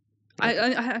cover. Okay.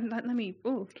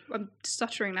 I'm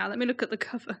stuttering now. Let me look at the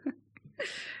cover.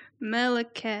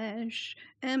 Melakesh,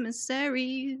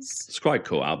 Emissaries. It's quite a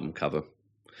cool album cover.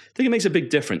 I think it makes a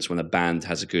big difference when a band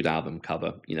has a good album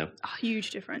cover, A huge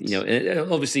difference.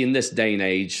 Obviously in this day and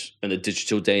age, in a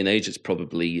digital day and age, it's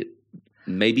probably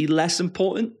maybe less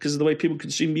important because of the way people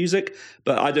consume music.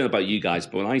 But I don't know about you guys,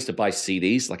 but when I used to buy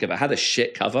CDs, like if I had a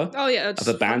shit cover of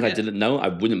a band I didn't know, I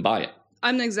wouldn't buy it.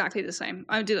 I'm exactly the same.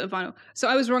 I do that with vinyl. So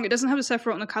I was wrong. It doesn't have the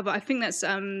Sephirah on the cover. I think that's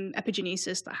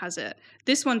Epigenesis that has it.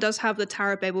 This one does have the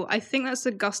Tower of Babel. I think that's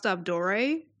the Gustave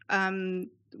Doré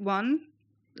one.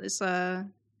 It's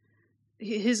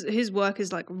his work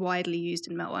is like widely used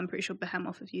in metal. I'm pretty sure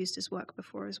Behemoth have used his work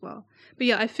before as well. But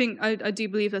yeah, I think I do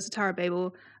believe that's a Tower of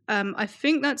Babel. I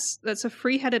think that's a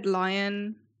three-headed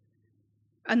lion,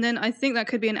 and then I think that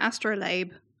could be an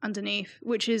astrolabe underneath,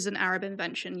 which is an Arab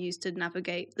invention used to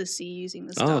navigate the sea using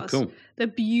the stars. Oh, cool! They're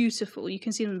beautiful. You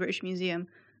can see them in the British Museum.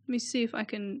 Let me see if I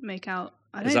can make out.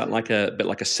 Is that like a bit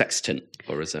like a sextant,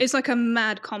 or is it? It's like a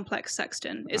mad complex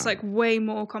sextant. It's like way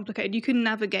more complicated. You can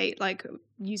navigate like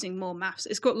using more maths.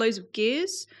 It's got loads of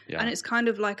gears, and it's kind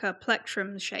of like a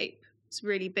plectrum shape. It's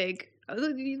really big.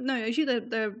 No, usually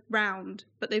they're round,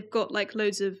 but they've got like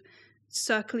loads of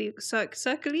circly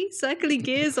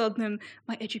gears on them.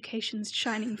 My education's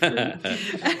shining through.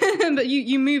 But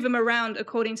you move them around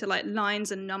according to like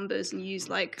lines and numbers, and use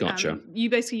like you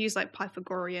basically use like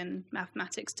Pythagorean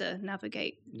mathematics to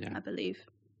navigate. I believe.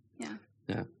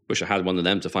 Yeah. Wish I had one of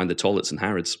them to find the toilets in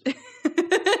Harrods.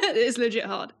 It's legit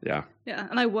hard. Yeah,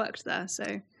 and I worked there,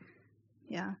 so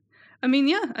yeah. I mean,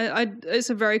 it's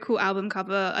a very cool album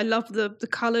cover. I love the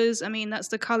colors. I mean, that's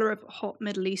the color of hot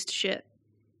Middle East shit.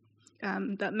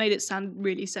 That made it sound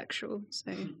really sexual.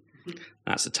 So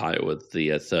that's the title of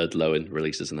the third Lowen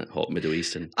release, isn't it? Hot Middle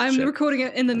Eastern. I'm recording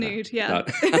it in the nude. Yeah.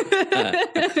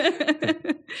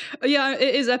 Yeah,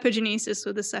 it is Epigenesis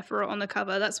with the Sephirah on the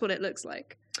cover. That's what it looks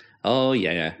like. Oh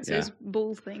yeah. Those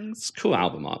ball things. It's cool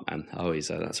album art, man. Always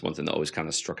that's one thing that always kind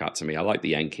of struck out to me. I like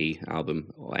the Enki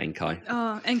album, or Enkai.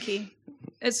 Oh, Enki.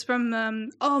 It's from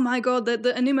oh my god, the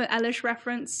Enuma Elish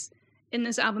reference in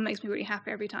this album makes me really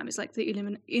happy every time. It's like the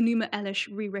Enuma Elish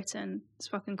rewritten. It's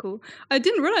fucking cool. I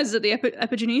didn't realize that the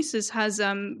Epigenesis has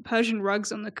Persian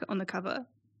rugs on the cover.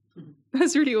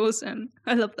 That's really awesome.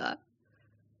 I love that.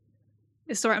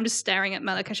 Sorry, I'm just staring at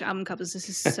Melakesh album covers. This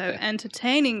is so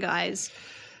entertaining, guys.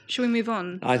 Should we move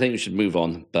on? I think we should move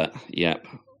on, but yep.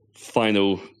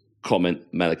 Final comment,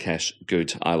 Melakesh,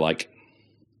 good. I like.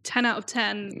 10 out of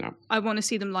 10. No. I want to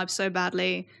see them live so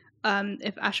badly.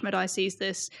 If Ashmedai sees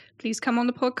this, please come on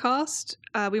the podcast.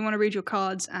 We want to read your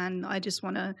cards, and I just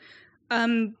want to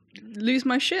lose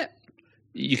my shit.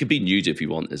 You could be nude if you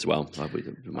want as well. I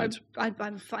wouldn't mind.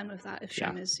 I'm fine with that if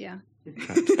Shem is, yeah. We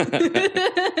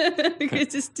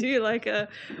could just do like a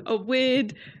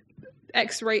weird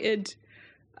X-rated,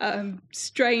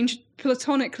 strange,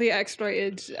 platonically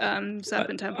X-rated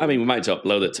Serpent Temple. I mean, we might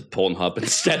upload it to Pornhub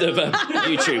instead of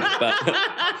YouTube, but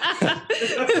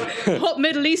hot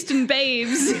Middle Eastern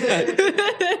babes.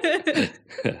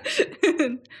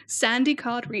 Sandy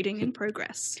card reading in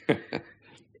progress.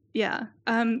 Yeah.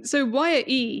 So Wyatt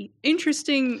E,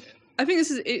 interesting. I think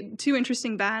this is two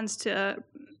interesting bands to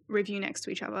review next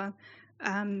to each other.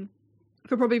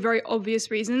 For probably very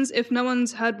obvious reasons. If no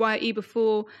one's heard Wyatt E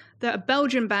before, they're a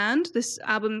Belgian band. This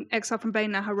album, Exile from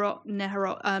Bain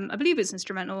Neharot, I believe it's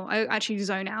instrumental. I actually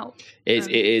zone out. It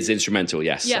is instrumental,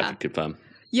 yes, yeah. I can confirm.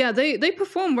 Yeah, they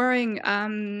perform wearing,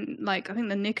 like, I think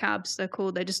the niqabs, they're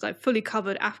called. They're just, like, fully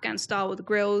covered Afghan style with the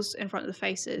grills in front of the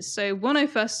faces. So when I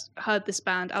first heard this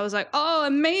band, I was like, oh,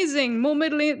 amazing, more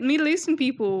Middle Eastern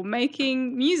people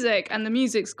making music. And the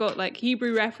music's got, like,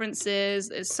 Hebrew references.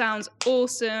 It sounds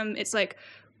awesome. It's, like,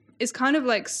 it's kind of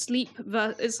like Sleep.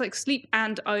 It's, like, Sleep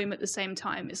and Ohm at the same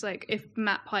time. It's, like, if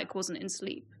Matt Pike wasn't in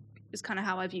Sleep. It's kind of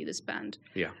how I view this band.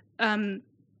 Yeah.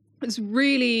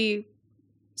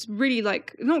 It's really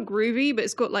like not groovy, but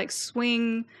it's got like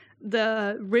swing.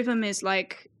 The rhythm is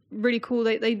like really cool.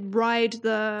 They ride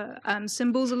the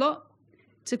cymbals a lot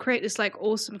to create this like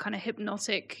awesome kind of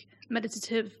hypnotic,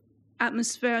 meditative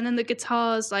atmosphere. And then the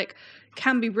guitars like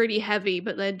can be really heavy,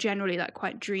 but they're generally like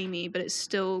quite dreamy. But it's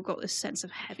still got this sense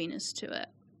of heaviness to it.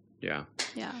 Yeah.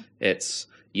 Yeah. It's.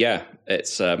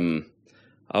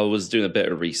 I was doing a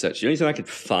bit of research. The only thing I could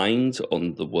find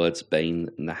on the words Bain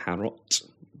Neharot.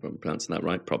 I'm pronouncing that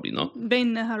right? Probably not.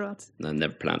 Bain Neharot. I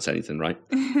never pronounce anything right.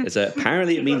 Is that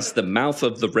apparently it means the mouth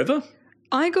of the river?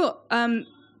 I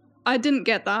didn't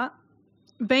get that.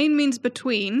 Bain means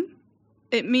between.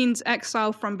 It means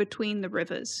exile from between the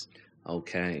rivers.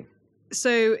 Okay.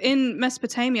 So in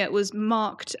Mesopotamia, it was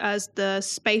marked as the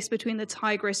space between the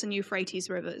Tigris and Euphrates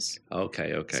rivers.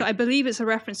 Okay. So I believe it's a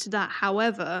reference to that.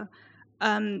 However,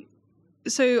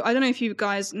 so I don't know if you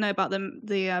guys know about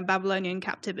the Babylonian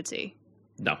captivity.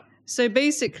 No. So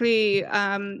basically,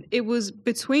 it was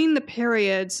between the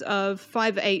periods of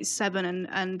 587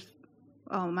 and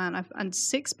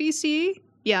 6 BCE.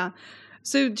 Yeah.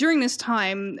 So during this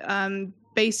time,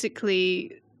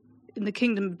 basically, in the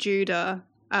kingdom of Judah,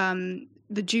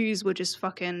 the Jews were just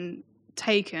fucking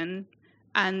taken,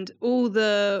 and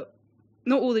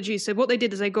not all the Jews. So what they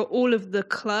did is they got all of the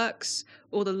clerks,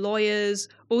 all the lawyers,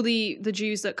 all the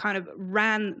Jews that kind of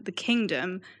ran the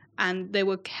kingdom, and they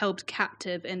were held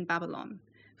captive in Babylon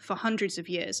for hundreds of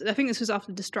years. I think this was after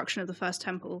the destruction of the first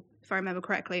temple, if I remember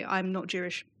correctly. I'm not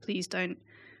Jewish. Please don't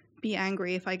be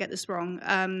angry if I get this wrong.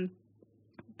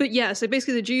 But yeah, so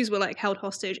basically the Jews were like held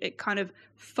hostage. It kind of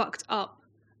fucked up.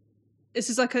 This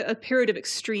is like a period of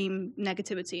extreme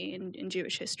negativity in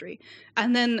Jewish history.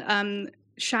 And then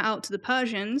shout out to the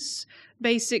Persians.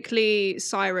 Basically,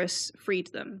 Cyrus freed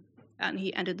them, and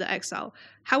he ended the exile.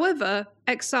 However,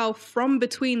 exile from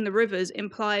between the rivers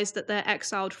implies that they're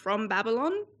exiled from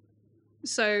Babylon.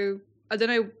 So I don't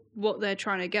know what they're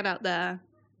trying to get at there.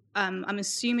 I'm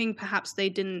assuming perhaps they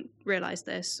didn't realize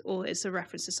this, or it's a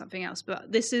reference to something else.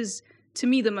 But this is, to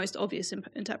me, the most obvious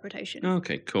interpretation.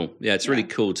 Okay, cool. Yeah, it's really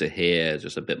cool to hear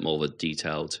just a bit more of a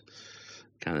detailed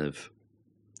kind of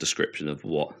description of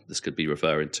what this could be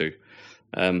referring to.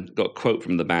 Got a quote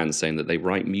from the band saying that they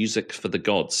write music for the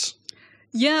gods.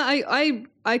 Yeah,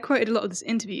 I quoted a lot of this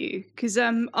interview because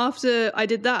after I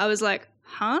did that, I was like,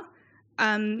 huh?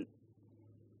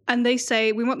 And they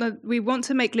say, we want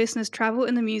to make listeners travel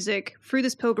in the music through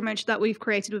this pilgrimage that we've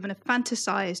created within a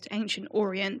fantasized ancient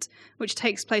Orient, which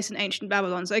takes place in ancient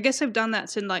Babylon. So I guess they've done that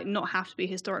to like not have to be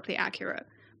historically accurate.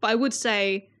 But I would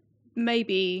say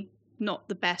maybe not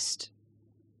the best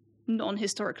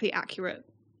non-historically accurate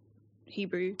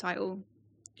Hebrew title.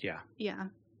 Yeah.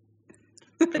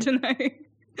 I don't know.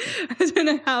 I don't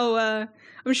know how.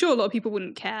 I'm sure a lot of people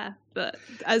wouldn't care, but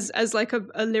as like a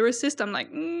lyricist, I'm like.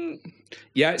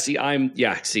 Yeah.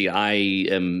 I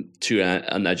am too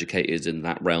uneducated in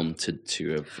that realm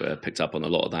to have picked up on a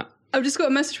lot of that. I've just got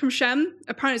a message from Shem.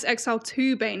 Apparently, it's exile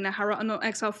to Bain Neharot and not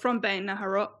exile from Bain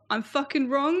Neharot. I'm fucking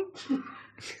wrong.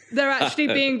 They're actually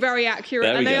being very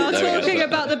accurate, and they are talking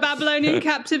about the Babylonian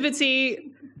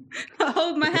captivity. I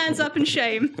hold my hands up in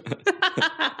shame.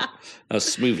 That was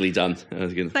smoothly done.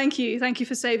 Thank you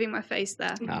for saving my face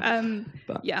there.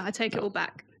 I take it all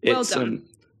back. Well done.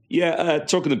 Yeah,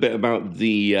 talking a bit about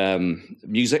the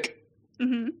music.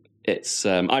 Mm-hmm. It's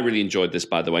I really enjoyed this,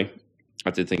 by the way.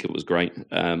 I did think it was great.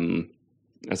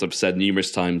 As I've said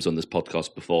numerous times on this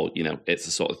podcast before, it's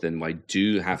the sort of thing where I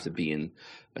do have to be in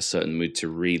a certain mood to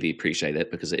really appreciate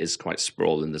it, because it is quite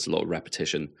sprawling. There's a lot of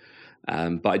repetition.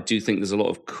 But I do think there's a lot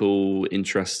of cool,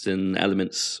 interesting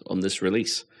elements on this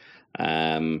release.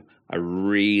 I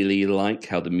really like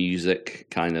how the music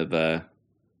kind of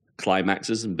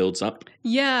climaxes and builds up.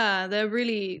 Yeah, they're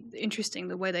really interesting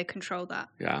the way they control that.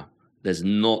 Yeah. There's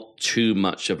not too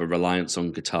much of a reliance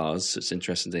on guitars. It's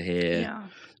interesting to hear.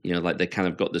 Yeah. Like they kind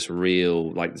of got this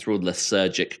real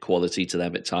lethargic quality to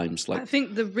them at times. Like I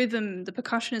think the rhythm, the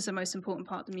percussion is the most important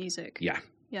part of the music. Yeah.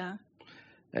 Yeah.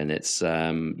 And it's,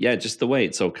 just the way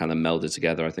it's all kind of melded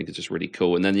together, I think it's just really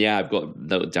cool. And then, I've got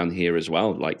noted down here as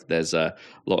well, like there's a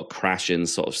lot of crashing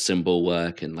sort of cymbal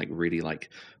work and like really like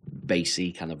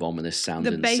bassy kind of ominous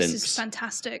sounding synths. The bass is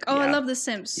fantastic. Oh, yeah. I love the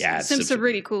synths. Yeah, synths are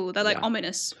really cool. They're like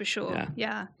ominous for sure.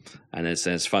 Yeah. And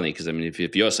it's funny because, I mean,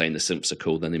 if you're saying the synths are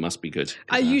cool, then they must be good.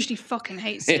 I usually fucking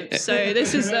hate synths. So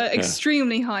this is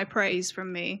extremely high praise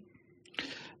from me.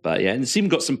 But yeah, and it's even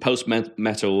got some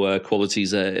post-metal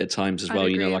qualities at times as well.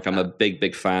 Like I'm a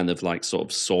big fan of like sort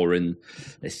of soaring,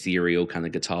 ethereal kind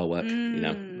of guitar work. And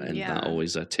that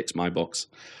always ticks my box.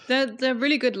 They're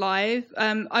really good live.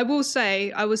 I was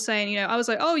saying, I was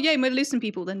like, oh yay, Middle Eastern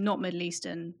people. They're not Middle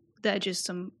Eastern. They're just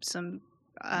some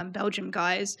Belgian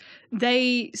guys.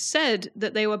 They said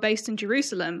that they were based in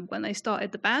Jerusalem when they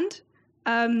started the band,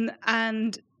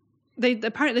 and they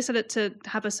apparently said it to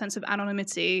have a sense of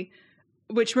anonymity.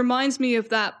 Which reminds me of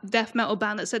that death metal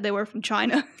band that said they were from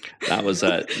China.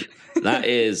 That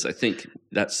is, I think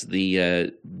that's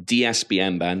the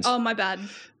DSBM band. Oh, my bad.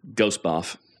 Ghost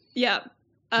Bath. Yeah.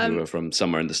 Who were from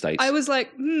somewhere in the States. I was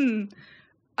like,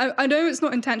 I know it's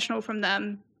not intentional from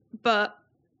them, but,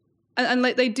 and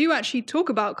like they do actually talk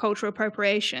about cultural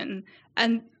appropriation,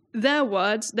 and their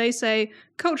words, they say,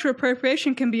 cultural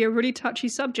appropriation can be a really touchy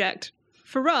subject.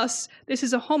 For us, this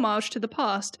is a homage to the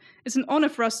past. It's an honor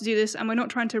for us to do this, and we're not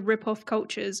trying to rip off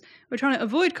cultures. We're trying to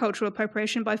avoid cultural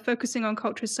appropriation by focusing on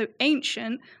cultures so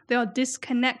ancient they are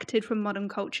disconnected from modern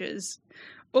cultures.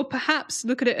 Or perhaps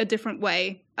look at it a different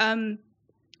way.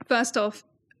 First off,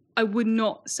 I would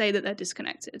not say that they're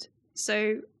disconnected.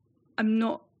 So I'm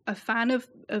not a fan of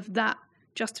that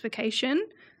justification.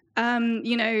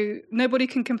 Nobody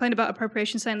can complain about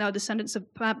appropriation saying they are descendants of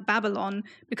Babylon,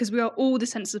 because we are all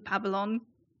descendants of Babylon.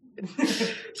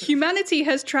 Humanity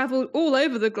has traveled all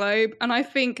over the globe, and I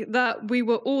think that we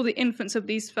were all the infants of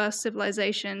these first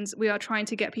civilizations. We are trying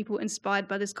to get people inspired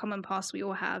by this common past we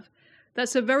all have.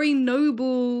 That's a very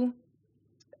noble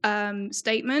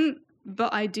statement,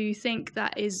 but I do think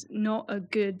that is not a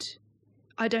good...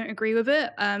 I don't agree with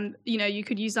it. You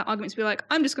could use that argument to be like,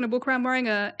 I'm just going to walk around wearing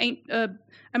a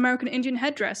American Indian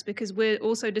headdress because we're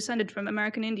also descended from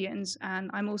American Indians, and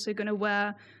I'm also going to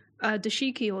wear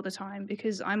dashiki all the time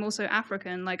because I'm also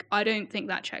African. Like, I don't think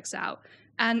that checks out.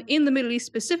 And in the Middle East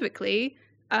specifically,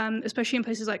 especially in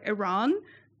places like Iran,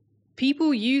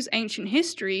 people use ancient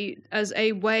history as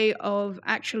a way of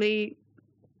actually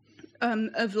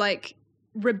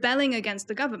rebelling against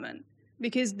the government.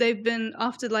 Because they've been,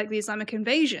 after like the Islamic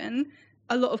invasion,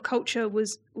 a lot of culture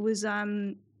was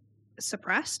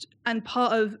suppressed, and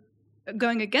part of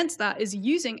going against that is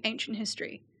using ancient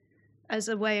history as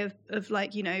a way of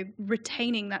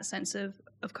retaining that sense of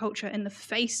culture in the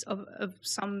face of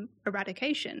some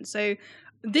eradication. So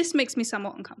this makes me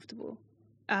somewhat uncomfortable.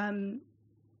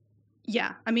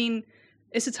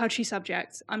 It's a touchy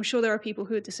subject. I'm sure there are people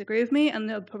who would disagree with me, and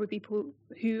there are probably people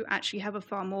who actually have a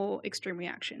far more extreme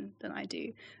reaction than I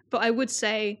do. But I would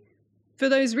say, for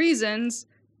those reasons,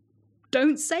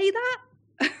 don't say that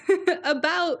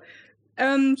about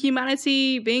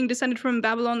humanity being descended from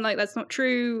Babylon. Like, that's not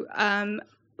true.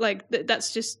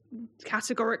 That's just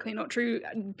categorically not true.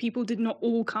 People did not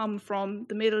all come from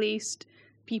the Middle East.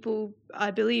 People,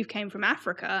 I believe, came from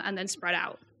Africa and then spread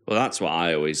out. Well, that's what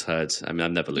I always heard. I mean,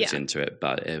 I've never looked into it,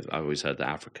 but I always heard that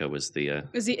Africa was the...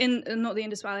 not the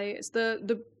Indus Valley, it's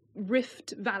the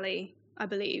Rift Valley, I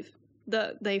believe,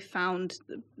 that they found.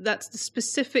 That's the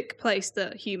specific place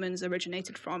that humans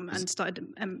originated from and started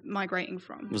migrating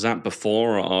from. Was that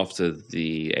before or after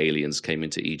the aliens came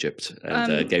into Egypt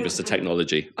and gave us the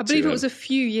technology? I believe it was a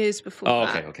few years before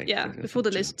that. Okay. Yeah, before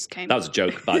the lizards came. That was a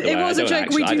joke, by the way. It was a joke.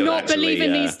 We do not believe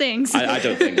in these things. I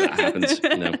don't think that happened,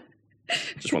 no.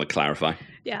 Just want to clarify.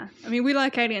 Yeah. I mean, we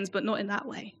like aliens, but not in that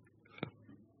way.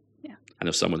 Yeah. I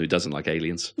know someone who doesn't like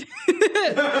aliens.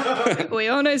 We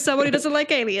all know someone who doesn't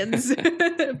like aliens.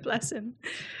 Bless him.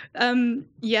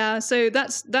 Yeah, so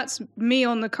that's me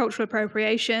on the cultural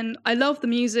appropriation. I love the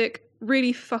music.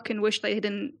 Really fucking wish they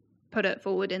didn't put it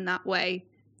forward in that way.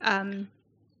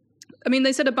 I mean,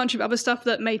 they said a bunch of other stuff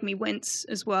that made me wince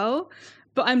as well,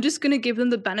 but I'm just going to give them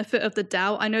the benefit of the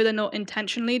doubt. I know they're not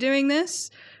intentionally doing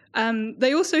this.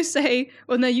 They also say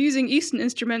when they're using Eastern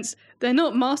instruments, they're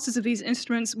not masters of these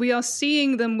instruments. We are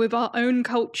seeing them with our own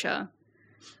culture.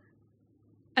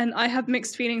 And I have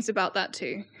mixed feelings about that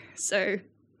too. So,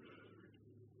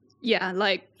 yeah,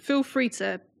 like, feel free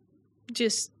to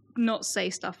just not say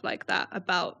stuff like that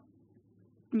about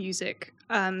music.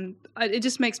 It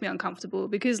just makes me uncomfortable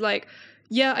because, like,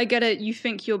 yeah, I get it. You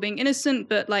think you're being innocent,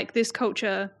 but like this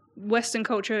culture, Western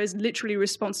culture, is literally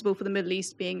responsible for the Middle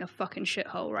East being a fucking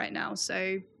shithole right now.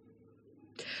 So,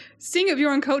 seeing it with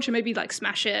your own culture, maybe like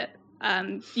smash it.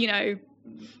 You know,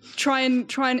 try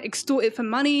and extort it for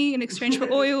money in exchange for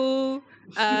oil.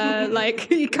 Like,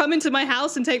 you come into my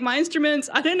house and take my instruments.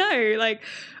 I don't know. Like,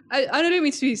 I don't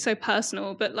mean to be so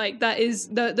personal, but like those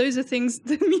are things.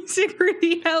 The music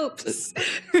really helps.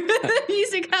 The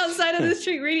music outside of the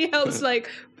street really helps, like,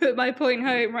 put my point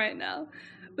home right now.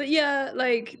 But yeah,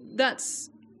 like that's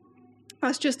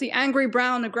just the angry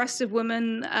brown aggressive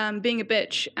woman being a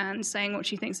bitch and saying what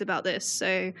she thinks about this.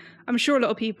 So I'm sure a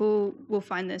lot of people will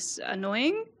find this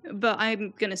annoying, but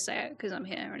I'm gonna say it because I'm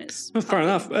here and it's fair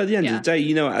enough. At the end of the day,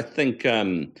 you know, I think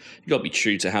you got to be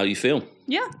true to how you feel.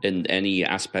 Yeah. In any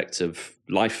aspect of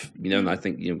life, you know, and I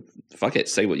think, you know, fuck it,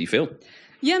 say what you feel.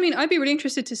 Yeah, I mean, I'd be really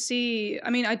interested to see.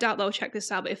 I mean, I doubt they'll check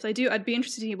this out, but if they do, I'd be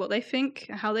interested to hear what they think,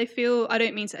 how they feel. I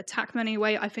don't mean to attack them in any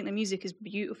way. I think the music is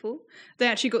beautiful. They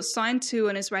actually got signed to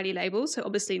an Israeli label, so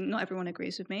obviously not everyone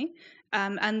agrees with me.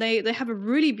 And they have a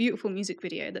really beautiful music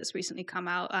video that's recently come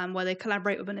out where they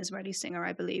collaborate with an Israeli singer,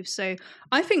 I believe. So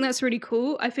I think that's really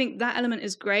cool. I think that element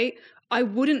is great. I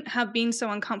wouldn't have been so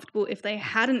uncomfortable if they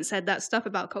hadn't said that stuff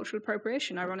about cultural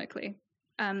appropriation, ironically.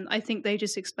 I think they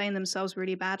just explain themselves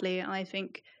really badly, and I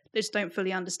think they just don't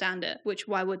fully understand it, which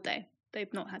why would they?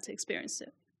 They've not had to experience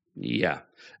it. Yeah.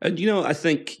 And, you know, I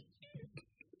think,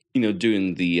 you know,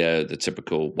 doing the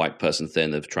typical white person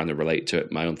thing of trying to relate to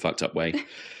it my own fucked up way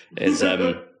is at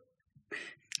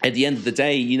the end of the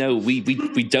day, you know,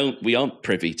 we aren't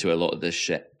privy to a lot of this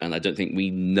shit, and I don't think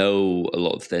we know a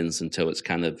lot of things until it's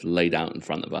kind of laid out in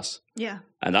front of us. Yeah.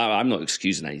 And I'm not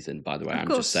excusing anything, by the way. Of I'm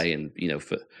course. just saying, you know,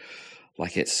 for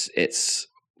like it's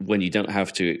when you don't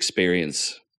have to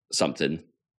experience something,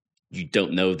 you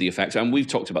don't know the effects. And we've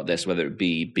talked about this, whether it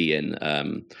be being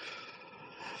a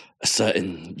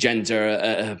certain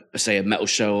gender, say a metal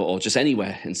show, or just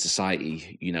anywhere in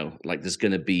society, you know, like there's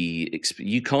going to be,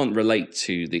 you can't relate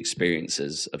to the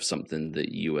experiences of something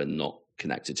that you are not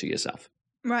connected to yourself.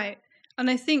 Right. And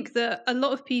I think that a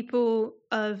lot of people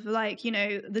of, like, you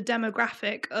know, the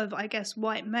demographic of, I guess,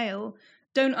 white male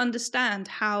don't understand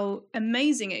how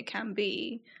amazing it can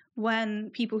be when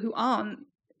people who aren't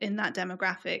in that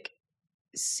demographic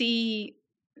see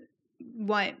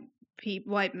white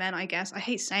men, I guess. I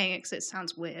hate saying it because it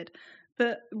sounds weird.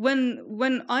 But when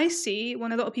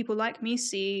a lot of people like me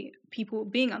see people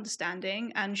being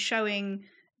understanding and showing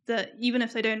that even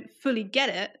if they don't fully get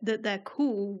it, that they're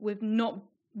cool with not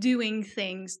doing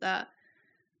things that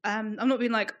I'm not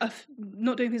being like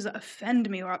not doing things that offend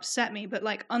me or upset me, but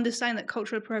like understand that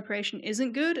cultural appropriation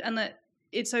isn't good and that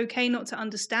it's okay not to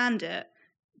understand it,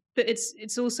 but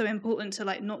it's also important to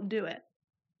like not do it,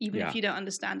 even if you don't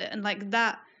understand it. And like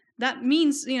that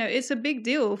means, you know, it's a big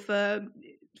deal for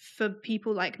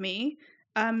people like me.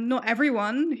 Not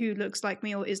everyone who looks like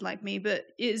me or is like me, but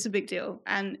it is a big deal,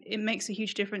 and it makes a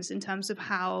huge difference in terms of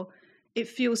how it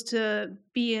feels to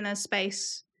be in a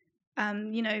space.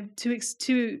 You know,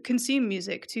 to consume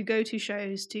music, to go to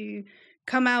shows, to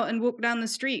come out and walk down the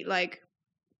street. Like,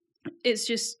 it's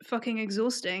just fucking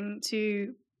exhausting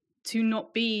to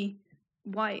not be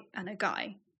white and a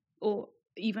guy, or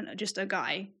even just a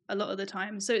guy a lot of the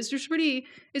time. So it's just really,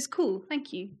 it's cool.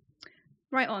 Thank you.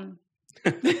 Right on.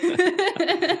 But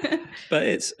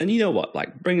it's, and you know what,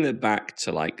 like bringing it back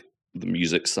to like the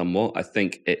music somewhat, I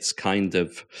think it's kind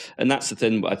of, and that's the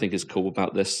thing what I think is cool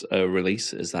about this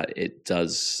release is that it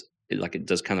does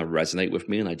kind of resonate with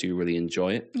me, and I do really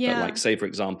enjoy it. Yeah. But like, say for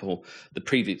example, the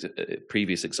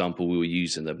previous example we were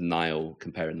using of Nile,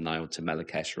 comparing Nile to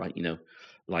Melakesh, right? You know,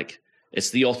 like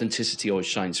it's the authenticity always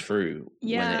shines through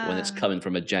when it's coming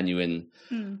from a genuine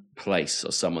place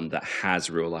or someone that has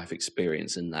real life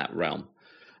experience in that realm.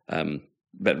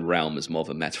 But realm is more of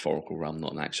a metaphorical realm,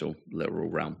 not an actual literal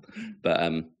realm.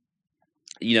 But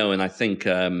you know, and I think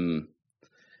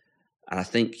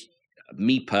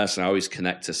me personally,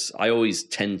 I always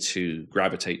tend to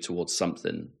gravitate towards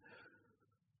something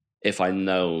if I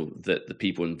know that the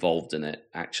people involved in it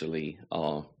actually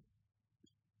are,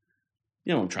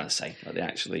 you know what I'm trying to say, like they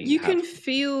actually You have, can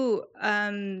feel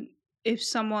if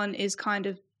someone is kind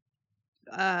of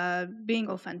being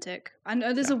authentic. I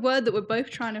know there's a word that we're both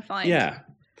trying to find. yeah.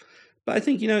 But I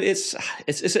think, you know, it's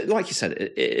like you said,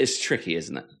 it's tricky,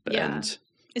 isn't it? Yeah. And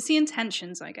It's the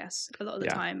intentions, I guess, a lot of the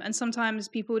time. And sometimes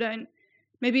people don't,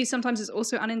 maybe sometimes it's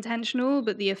also unintentional,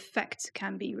 but the effect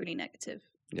can be really negative.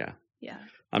 yeah. Yeah.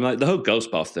 I'm like, the whole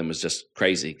ghost bath thing was just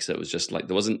crazy because it was just like,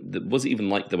 it wasn't even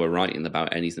like they were writing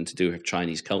about anything to do with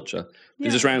Chinese culture. They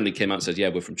just randomly came out and said, yeah,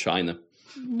 we're from China.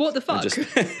 What the fuck? I just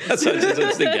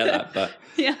didn't get that. But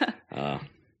yeah.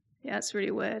 Yeah, it's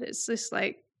really weird. It's just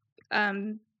like,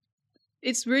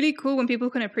 it's really cool when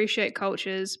people can appreciate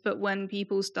cultures, but when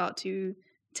people start to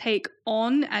take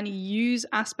on and use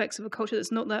aspects of a culture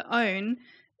that's not their own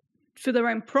for their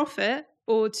own profit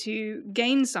or to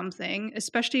gain something,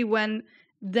 especially when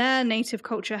their native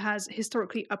culture has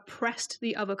historically oppressed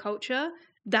the other culture,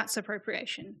 that's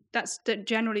appropriation. That's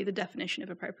generally the definition of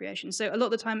appropriation. So a lot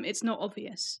of the time it's not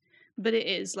obvious, but it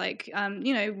is. Like,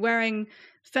 you know, wearing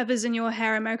feathers in your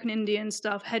hair, American Indian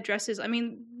stuff, headdresses. I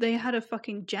mean, they had a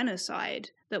fucking genocide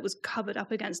that was covered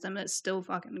up against them that's still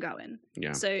fucking going.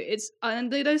 Yeah. So it's,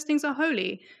 and those things are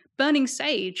holy. Burning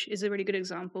sage is a really good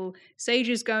example.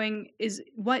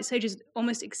 White sage is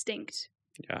almost extinct.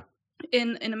 Yeah.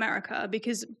 In America,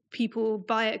 because people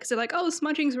buy it because they're like, oh,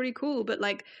 smudging's really cool, but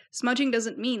like smudging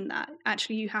doesn't mean that.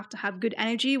 Actually, you have to have good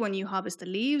energy when you harvest the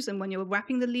leaves, and when you're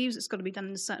wrapping the leaves, it's got to be done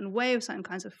in a certain way with certain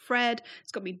kinds of thread.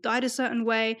 It's got to be dyed a certain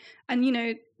way, and you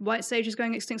know, white sage is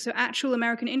going extinct, so actual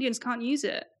American Indians can't use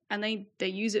it, and they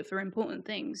use it for important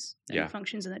things and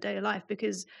functions in their daily life,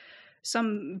 because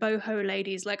some boho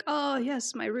ladies like, oh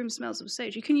yes, my room smells of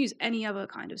sage. You can use any other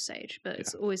kind of sage, but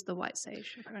it's always the white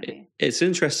sage, apparently. It's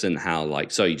interesting how,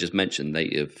 like, so you just mentioned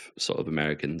Native sort of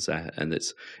Americans there, and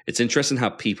it's interesting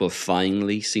how people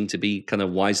finally seem to be kind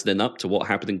of wisening up to what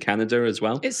happened in Canada as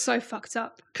well. It's so fucked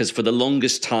up. Because for the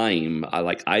longest time,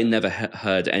 I never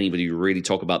heard anybody really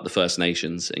talk about the First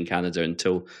Nations in Canada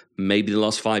until maybe the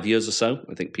last 5 years or so.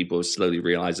 I think people are slowly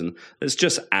realizing it's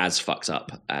just as fucked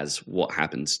up as what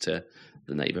happens to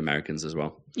the Native Americans as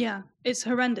well. Yeah, it's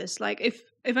horrendous. Like, if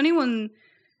anyone,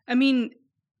 I mean,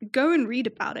 go and read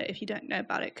about it if you don't know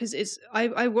about it, because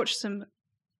I watched some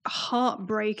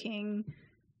heartbreaking,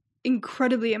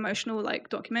 incredibly emotional like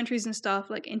documentaries and stuff,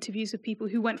 like interviews with people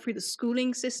who went through the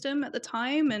schooling system at the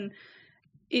time, and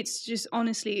it's just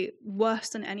honestly worse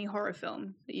than any horror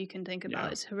film that you can think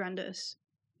about. It's horrendous.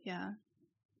 Yeah,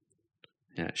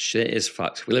 shit is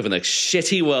fucked. We live in a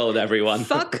shitty world, everyone.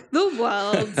 Fuck the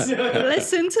world.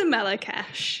 Listen to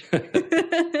Melakesh.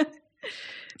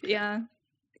 Yeah.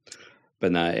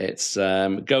 But no, it's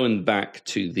going back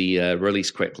to the release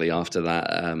quickly after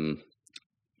that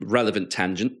relevant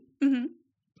tangent.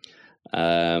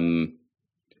 Mm-hmm.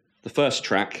 The first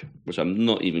track, which I'm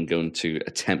not even going to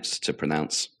attempt to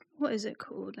pronounce. What is it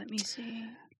called? Let me see.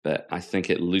 But I think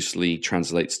it loosely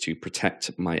translates to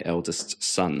Protect My Eldest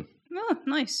Son. Oh,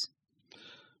 nice.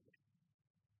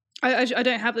 I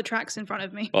don't have the tracks in front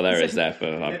of me. Well, there is there for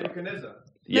Nebuchadnezzar.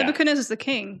 Yeah. Nebuchadnezzar's the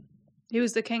king. He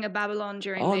was the king of Babylon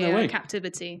during the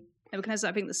captivity. Nebuchadnezzar,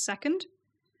 I think, the second.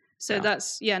 So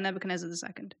that's Nebuchadnezzar the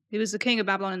second. He was the king of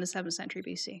Babylon in the 7th century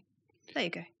BC. There you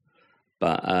go.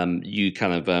 But you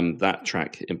kind of that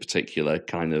track in particular,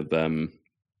 kind of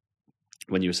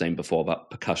when you were saying before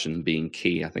about percussion being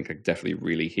key, I think I definitely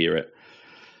really hear it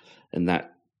in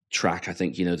that track. I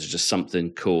think, you know, there's just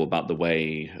something cool about the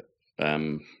way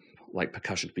like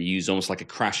percussion can be used almost like a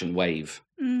crashing wave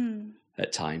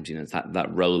at times. You know,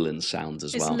 that rolling sound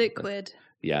as well. It's liquid.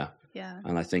 Yeah. Yeah.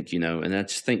 And I think, you know, and I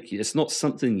just think it's not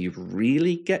something you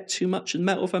really get too much in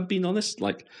metal, if I'm being honest.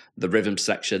 Like the rhythm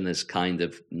section is kind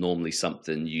of normally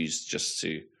something used just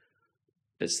to,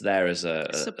 it's there as a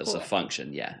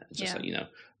function. Yeah. It's just like, you know,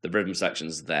 the rhythm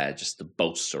section's there just to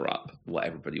bolster up what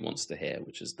everybody wants to hear,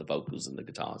 which is the vocals and the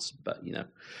guitars. But, you know,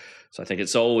 so I think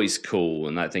it's always cool.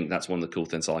 And I think that's one of the cool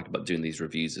things I like about doing these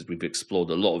reviews is we've explored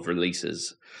a lot of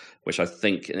releases, which I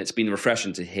think, and it's been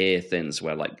refreshing to hear things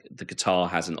where like the guitar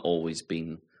hasn't always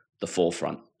been the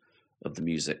forefront of the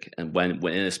music. And when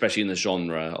especially in the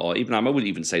genre, or even, I wouldn't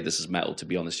even say this is metal, to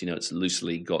be honest, you know, it's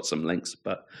loosely got some links,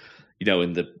 but you know,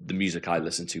 in the music I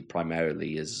listen to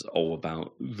primarily is all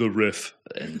about the riff.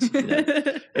 And you know,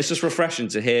 it's just refreshing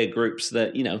to hear groups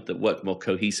that, you know, that work more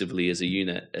cohesively as a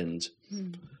unit and,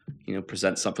 you know,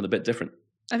 present something a bit different.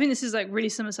 I think this is like really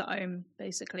similar to Ohm,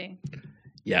 basically.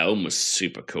 Yeah, Ohm was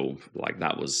super cool. Like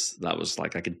that was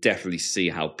like, I could definitely see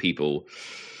how people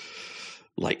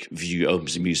like view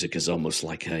Ohm's music as almost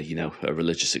like a, you know, a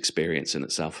religious experience in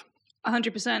itself.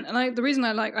 100%. And like the reason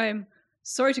I'm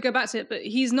sorry to go back to it, but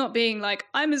he's not being like,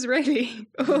 I'm Israeli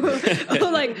or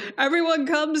like everyone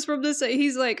comes from this.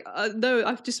 He's like, no,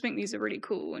 I just think these are really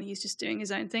cool, and he's just doing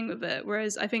his own thing with it.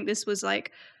 Whereas I think this was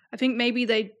like, I think maybe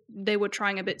they were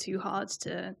trying a bit too hard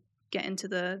to get into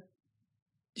the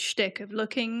shtick of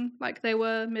looking like they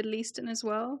were Middle Eastern as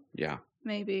well. Yeah,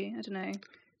 maybe, I don't know.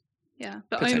 Yeah,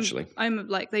 but potentially. I'm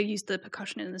like, they used the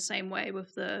percussion in the same way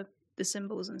with the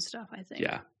cymbals and stuff, I think.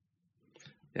 Yeah,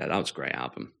 that was a great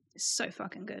album. It's so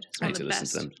fucking good. It's I one need of to the listen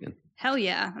best. to them again. Hell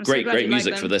yeah. I'm Great so glad you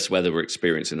music like for them. this weather we're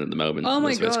experiencing at the moment. Oh my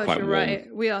It's god, quite you're warm.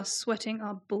 right. We are sweating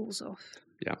our balls off.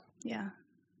 Yeah. Yeah.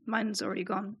 Mine's already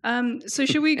gone. So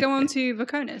should we go on to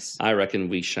Vaconis? I reckon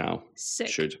we shall. Sick.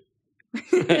 Should.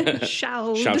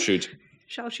 Shall shoot.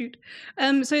 Shall shoot.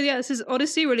 So yeah, this is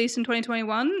Odyssey, released in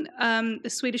 2021. A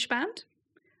Swedish band.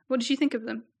 What did you think of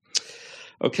them?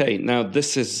 Okay, now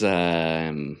this is...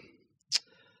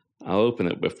 I'll open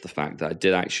it with the fact that I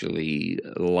did actually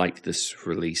like this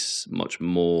release much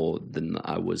more than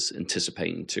I was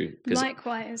anticipating to.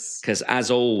 Likewise. Because as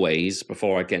always,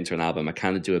 before I get into an album, I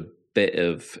kind of do a bit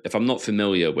of... If I'm not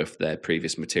familiar with their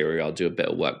previous material, I'll do a bit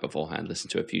of work beforehand,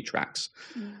 listen to a few tracks.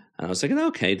 And I was thinking,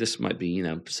 okay, this might be,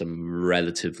 some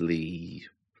relatively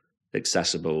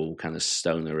accessible, kind of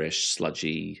stonerish,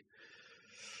 sludgy...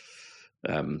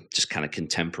 just kind of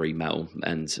contemporary metal,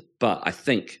 but I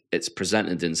think it's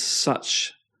presented in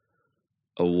such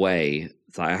a way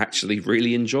that I actually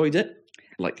really enjoyed it.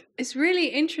 Like, it's really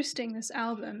interesting, this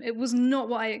album. It was not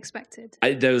what I expected.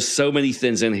 There was so many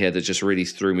things in here that just really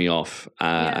threw me off.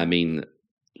 I mean,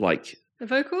 like the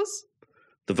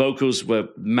vocals were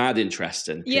mad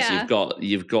interesting because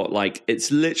you've got like,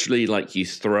 it's literally like you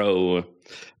throw.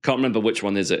 Can't remember which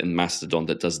one is it in Mastodon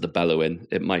that does the bellowing.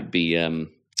 It might be.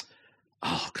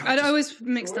 Oh God! I always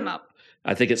mix them up.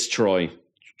 I think it's Troy.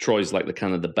 Troy's like the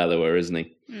kind of the bellower, isn't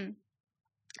he? And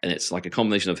it's like a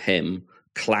combination of him,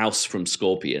 Klaus from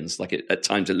Scorpions. Like at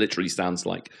times, it literally sounds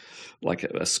like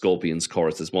a Scorpions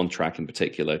chorus. There's one track in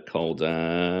particular called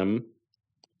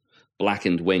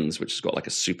 "Blackened Wings," which has got like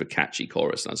a super catchy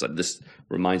chorus. And I was like, this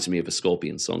reminds me of a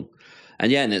Scorpion song.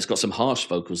 And yeah, and it's got some harsh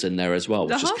vocals in there as well,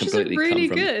 which is completely really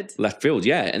come from good. left field.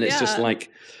 Yeah, and it's just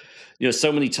like,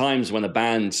 so many times when a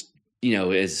band.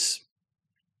 Is,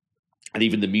 and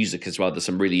even the music as well. There's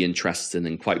some really interesting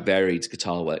and quite varied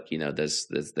guitar work. There's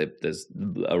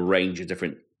a range of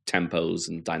different tempos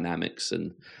and dynamics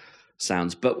and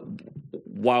sounds, but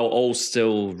while all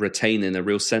still retaining a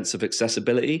real sense of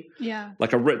accessibility. Yeah.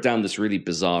 Like I wrote down this really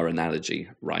bizarre analogy,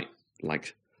 right?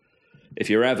 Like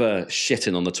if you're ever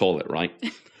shitting on the toilet, right?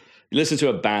 You listen to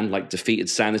a band like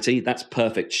Defeated Sanity. That's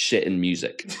perfect shitting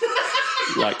music.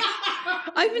 Like.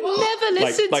 I've never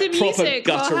listened to music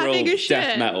proper while having a guttural shit.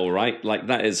 death metal, right? Like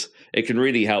that is, it can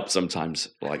really help sometimes.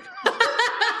 Like,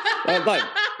 I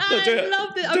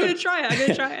love it. I'm going to try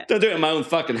it. Don't do it in my own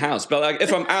fucking house. But like,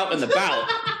 if I'm out and about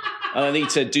and I need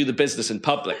to do the business in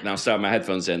public, and I'll start my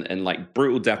headphones in and like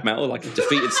brutal death metal, like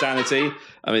Defeated Sanity.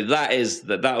 I mean,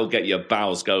 that'll get your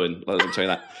bowels going. Let me tell you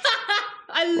that.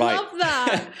 I love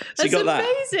that. So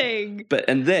That's amazing. But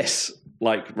this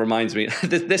like reminds me,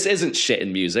 this isn't shit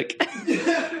in music.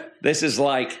 This is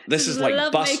like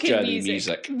bus journey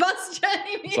music. Bus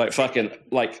journey music. It's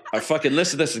like I fucking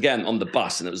listened to this again on the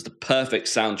bus, and it was the perfect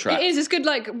soundtrack. It is. It's good.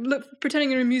 Like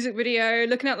pretending you're in a music video,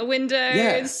 looking out the window.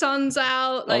 The sun's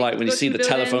out. Like when you see the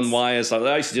telephone wires. Like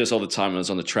I used to do this all the time when I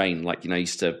was on the train. Like I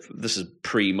used to. This is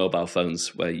pre-mobile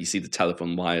phones, where you see the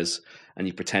telephone wires. And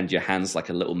you pretend your hand's like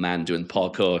a little man doing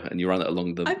parkour, and you run it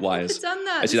along the wires. I've done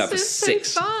that. I did that for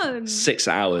fun. 6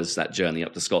 hours. That journey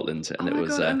up to Scotland, and it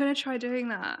was. God, I'm going to try doing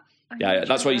that.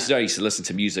 That's what I used to do. I used to listen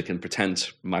to music and pretend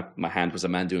my hand was a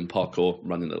man doing parkour,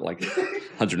 running at like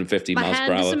 150 miles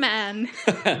per hour. My hand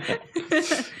is a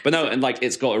man. But no, and like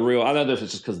it's got a real. I don't know if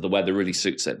it's just because the weather really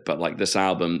suits it, but like this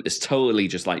album is totally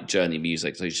just like journey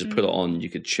music. So you just put it on, you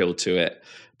could chill to it.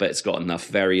 But it's got enough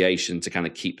variation to kind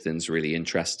of keep things really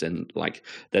interesting. Like,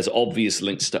 there's obvious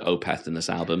links to Opeth in this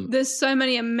album. There's so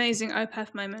many amazing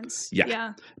Opeth moments.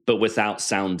 Yeah. But without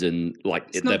sounding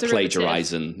like they're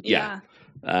plagiarizing. Yeah.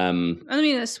 I mean,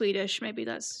 they're Swedish. Maybe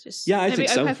that's just. Yeah, I think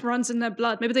so. Maybe Opeth runs in their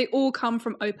blood. Maybe they all come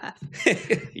from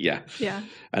Opeth. Yeah. Yeah.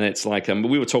 And it's like,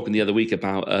 we were talking the other week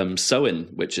about Soen,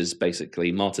 which is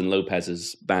basically Martin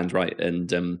Lopez's band, right?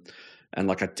 And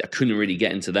like I couldn't really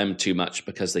get into them too much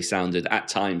because they sounded at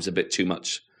times a bit too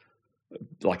much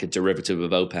like a derivative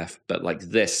of Opeth. But like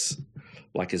this,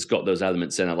 like has got those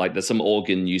elements in it. Like there's some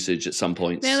organ usage at some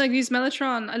points. Yeah, like use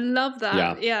Mellotron. I love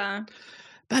that. Yeah.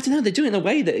 But I don't know, they do it in a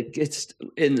way that it's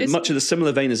much of the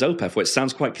similar vein as Opeth, where it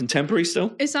sounds quite contemporary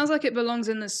still. It sounds like it belongs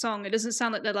in the song. It doesn't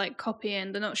sound like they're like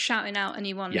copying. They're not shouting out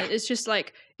anyone. Yeah. It's just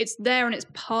like it's there and it's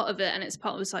part of it, and it's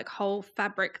part of this like whole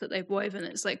fabric that they've woven.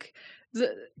 It's like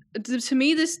to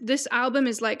me, this album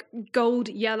is like gold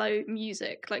yellow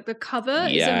music. Like the cover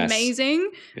is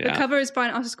amazing. Yeah. The cover is by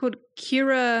an artist called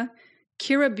Kira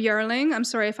Björling. I'm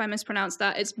sorry if I mispronounced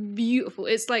that. It's beautiful.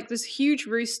 It's like this huge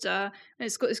rooster, and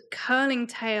it's got this curling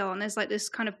tail, and there's like this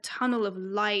kind of tunnel of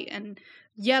light and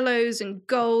yellows and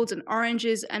golds and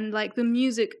oranges, and like the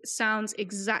music sounds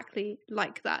exactly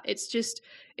like that. It's just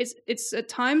it's at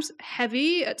times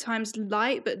heavy, at times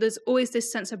light, but there's always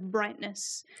this sense of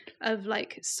brightness, of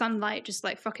like sunlight just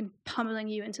like fucking pummeling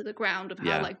you into the ground, of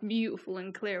how like beautiful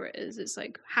and clear it is. It's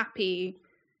like happy.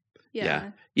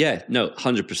 Yeah, no,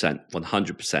 100%,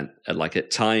 100%. Like at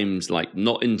times, like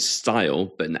not in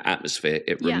style, but in the atmosphere,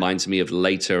 it reminds me of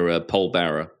later Pole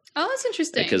Bearer. Oh, that's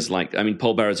interesting. Because, like, I mean,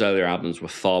 Pole Bearer's earlier albums were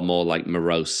far more like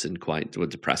morose and quite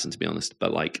depressing, to be honest.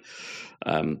 But like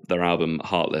their album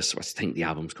Heartless, I think the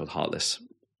album's called Heartless.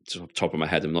 It's off the top of my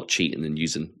head, I'm not cheating and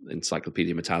using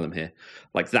Encyclopedia Metallum here.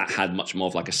 Like that had much more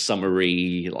of like a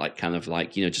summery, like kind of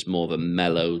like, you know, just more of a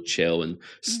mellow chill and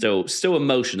still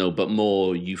emotional, but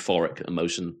more euphoric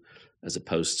emotion as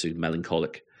opposed to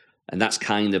melancholic. And that's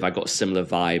kind of, I got a similar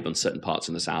vibe on certain parts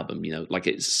in this album, you know, like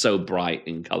it's so bright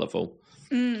and colorful.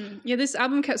 Yeah, this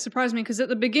album kept surprising me because at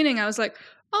the beginning I was like,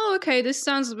 oh, okay, this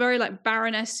sounds very like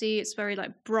Baroness-y. It's very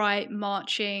like bright,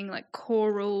 marching, like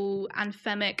choral,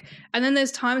 anthemic. And then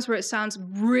there's times where it sounds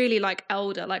really like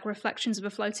Elder, like Reflections of a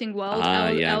Floating World,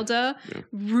 Elder. Yeah.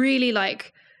 Really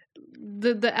like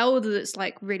the Elder that's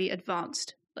like really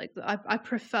advanced. Like I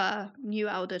prefer New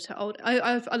Elder to old.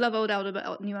 I love old Elder,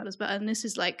 but New Elder's better. And this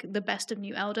is like the best of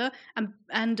New Elder, and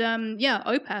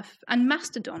Opeth and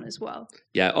Mastodon as well.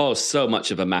 Yeah, so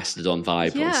much of a Mastodon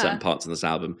vibe on certain parts of this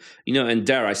album. You know, and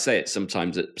dare I say it,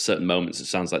 sometimes at certain moments it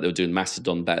sounds like they were doing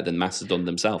Mastodon better than Mastodon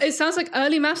themselves. It sounds like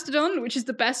early Mastodon, which is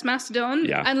the best Mastodon.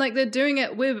 Yeah, and like they're doing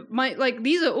it with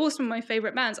these are also my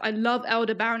favorite bands. I love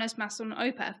Elder, Baroness, Mastodon,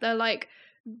 Opeth.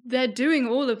 They're doing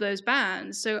all of those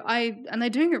bands, and they're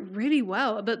doing it really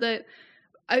well. But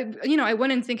I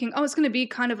went in thinking, oh, it's going to be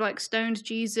kind of like Stoned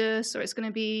Jesus, or it's going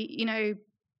to be, you know,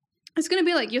 it's going to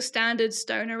be like your standard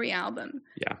stonery album.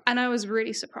 Yeah, and I was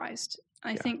really surprised.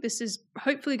 I think this is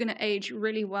hopefully going to age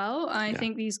really well. I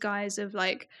think these guys have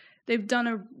they've done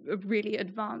a really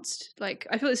advanced, like,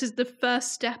 I feel this is the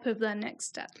first step of their next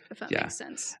step, if that makes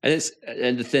sense.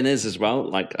 And the thing is as well,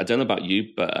 like, I don't know about you,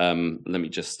 but let me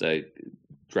just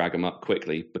drag them up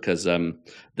quickly because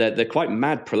they're quite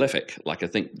mad prolific. Like I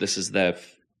think this is their.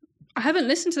 I haven't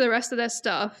listened to the rest of their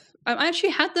stuff. I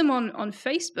actually had them on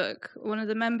Facebook. One of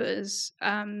the members,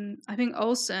 I think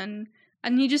Olsen,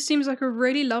 and he just seems like a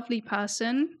really lovely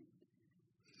person.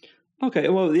 Okay,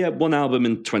 well, yeah, one album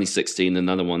in 2016,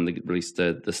 another one they released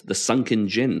the Sunken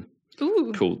Gin.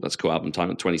 Ooh. Cool. That's a cool album. Time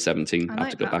in 2017. I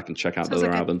have to go back and check out the other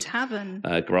album. Tavern.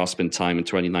 Grasping Time in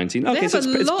 2019. Okay, so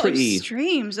it's pretty of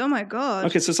streams. Oh my god.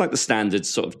 Okay, so it's like the standard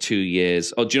sort of 2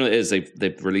 years. Oh, do you know what it is?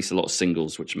 They've released a lot of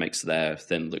singles, which makes their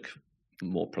thing look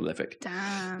more prolific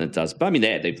than it does. But I mean,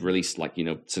 they've released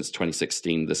since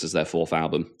 2016. This is their fourth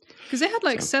album. Because they had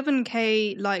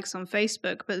 7K likes on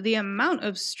Facebook, but the amount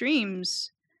of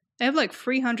streams, they have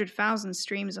 300,000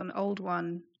 streams on Old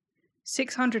One.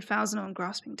 600,000 on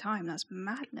Grasping Time. That's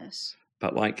madness.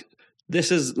 But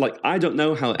this is I don't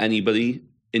know how anybody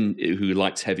who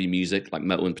likes heavy music, like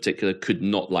metal in particular, could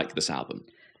not like this album.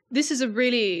 This is a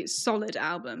really solid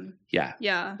album. Yeah.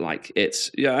 Yeah.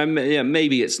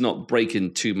 Maybe it's not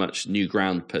breaking too much new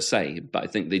ground per se, but I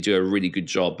think they do a really good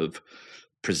job of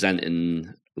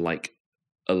presenting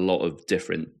a lot of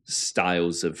different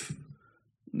styles of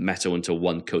metal into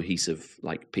one cohesive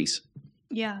piece.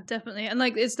 Yeah, definitely. And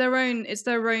it's their own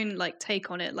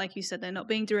take on it. Like you said, they're not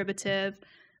being derivative.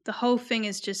 The whole thing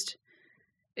is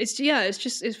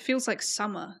it feels like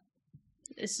summer.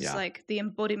 It's just the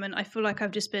embodiment. I feel like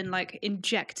I've just been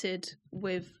injected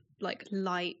with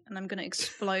light and I'm gonna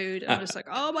explode. And I'm just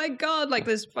oh my god,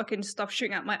 there's fucking stuff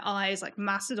shooting out my eyes,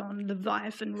 Mastodon,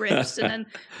 Leviathan riffs, and then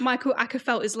Michael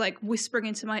Ackerfeld is whispering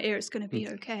into my ear, it's gonna be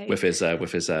okay. With his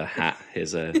hat,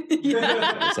 it's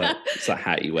that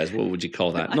hat he wears. What would you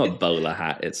call that? Not a bowler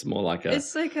hat. It's more like a.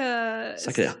 It's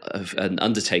an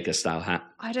Undertaker style hat.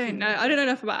 I don't know. I don't know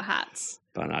enough about hats.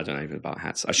 But I don't know even about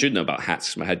hats. I should know about hats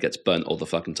because my head gets burnt all the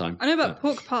fucking time. I know about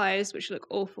pork pies, which look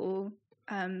awful.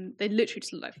 They literally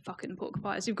just look like fucking pork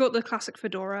pies. You've got the classic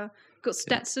fedora. You've got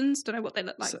Stetsons. Don't know what they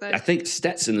look like, though. I think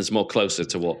Stetson is more closer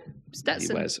to what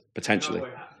he wears, potentially.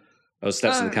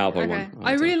 Stetson, the cowboy one.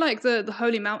 I really like the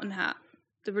Holy Mountain hat.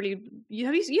 you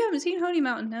haven't seen Holy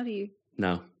Mountain, have you?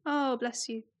 No, Oh, bless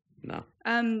you. no.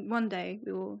 One day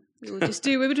we will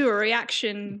do a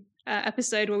reaction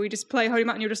episode where we just play Holy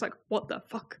Mountain. You're just like, what the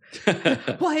fuck?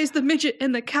 Why is the midget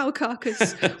in the cow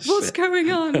carcass? What's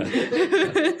going on?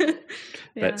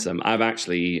 But I'm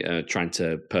actually trying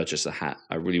to purchase a hat.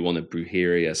 I really want a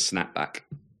Brujeria snapback.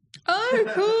 Oh,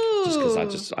 cool! Just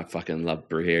because I fucking love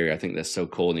Brujeria. I think they're so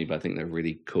corny, but I think they're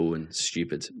really cool and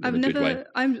stupid in a good way.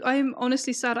 I'm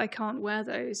honestly sad I can't wear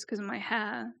those because of my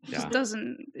hair. It Yeah.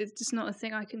 It's just not a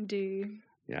thing I can do.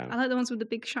 Yeah. I like the ones with the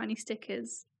big shiny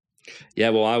stickers. Yeah,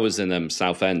 well, I was in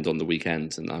Southend on the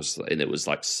weekend, and it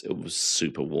was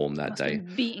super warm that Must have day,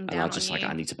 been beating down and I was just on like, you.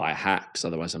 I need to buy a hat because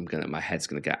otherwise my head's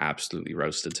gonna get absolutely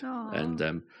roasted. Aw.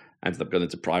 And ended up going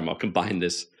into Primark and buying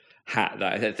this hat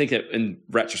that I think in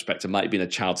retrospect it might have been a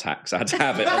child's hat because I had to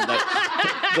have it on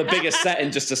the biggest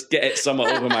setting just to get it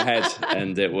somewhat over my head,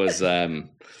 and it was so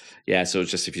it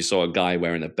was just if you saw a guy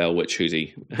wearing a Bell Witch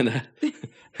hoodie and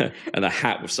a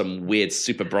hat with some weird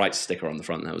super bright sticker on the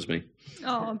front, that was me.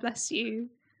 Oh, bless you.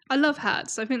 I love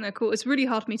hats. I think they're cool. It's really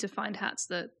hard for me to find hats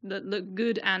that look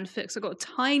good and fit. 'Cause I've got a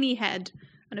tiny head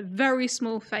and a very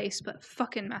small face, but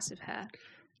fucking massive hair.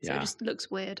 So Yeah. it just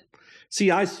looks weird. See,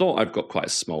 I thought I've got quite a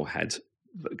small head.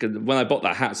 When I bought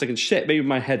that hat, I was thinking, shit, maybe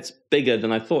my head's bigger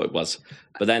than I thought it was.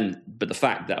 But the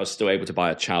fact that I was still able to buy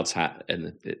a child's hat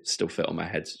and it still fit on my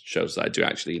head shows that I do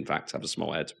actually, in fact, have a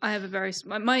small head. I have a very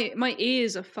my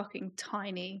ears are fucking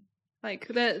tiny. Like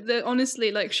they're honestly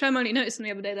like Shem only noticed them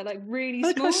the other day. They're like really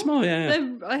They're small. quite small, yeah.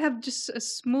 I have just a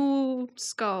small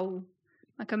skull,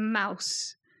 like a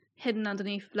mouse, hidden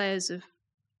underneath layers of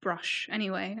brush.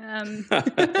 Anyway,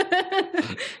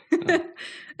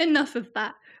 enough of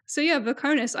that. So yeah,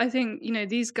 Vaconis, I think,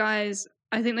 these guys,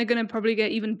 I think they're going to probably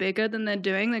get even bigger than they're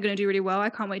doing. They're going to do really well. I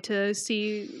can't wait to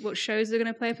see what shows they're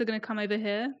going to play if they're going to come over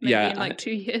here. Maybe in like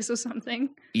 2 years or something.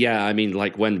 Yeah, I mean,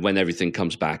 like when everything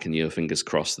comes back, and fingers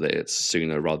crossed that it's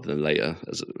sooner rather than later,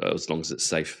 as long as it's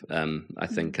safe. I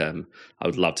think I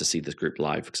would love to see this group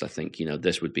live because I think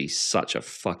this would be such a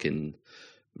fucking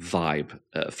vibe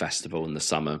at a festival in the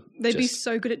summer. They'd be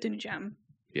so good at Dinner Jam.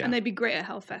 Yeah. And they'd be great at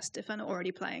Hellfest if they're not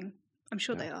already playing. I'm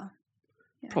sure they are.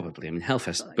 Yeah. Probably. I mean,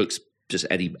 Hellfest books just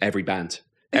every band.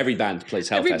 Every band plays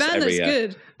Hellfest. Every band that's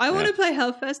good. I want to yeah. play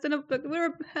Hellfest, and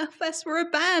we're a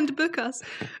band. Book us.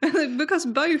 Book us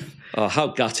both. Oh, how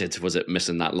gutted was it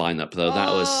missing that lineup, though?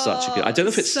 That was such a good... I don't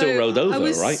know if it's still rolled over, I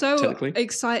was right? so technically.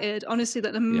 excited. Honestly,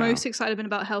 that the most excited I've been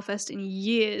about Hellfest in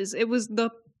years. It was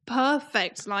the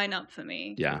perfect lineup for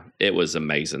me. Yeah, it was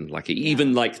amazing. Like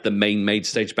even like the main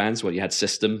stage bands where you had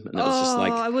System, and it was just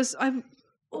like... I've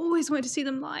always wanted to see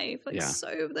them live.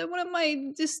 So they're one of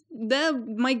they're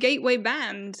my gateway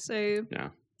band. So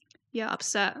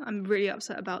upset. I'm really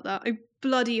upset about that. I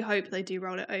bloody hope they do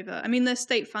roll it over. I mean, they're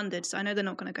state funded, so I know they're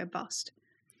not going to go bust.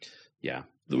 Yeah,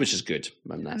 which is good.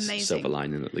 And that's amazing. Silver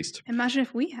lining, at least. Imagine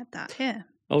if we had that here.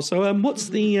 Also, what's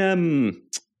the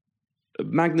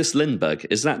Magnus Lindberg?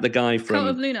 Is that the guy from Cult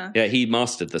of Luna? Yeah, he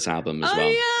mastered this album as well.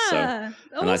 Yeah, so,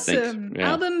 awesome. And I think,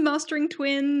 album mastering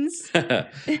twins. And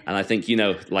I think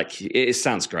it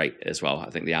sounds great as well. I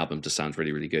think the album just sounds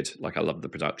really, really good. Like I love the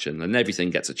production, and everything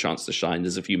gets a chance to shine.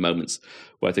 There's a few moments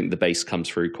where I think the bass comes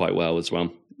through quite well as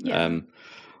well. Yeah.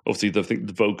 Obviously, I think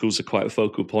the vocals are quite a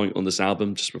focal point on this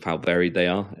album, just with how varied they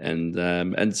are,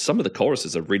 and some of the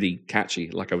choruses are really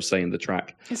catchy. Like I was saying, the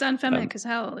track it's anthemic as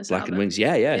hell. Black and Wings,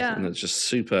 yeah, and it's just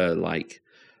super I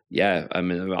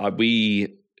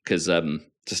mean, because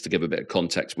just to give a bit of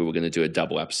context, we were going to do a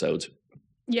double episode.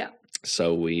 Yeah.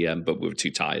 So but we were too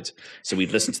tired. So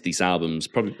we'd listened to these albums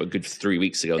probably a good 3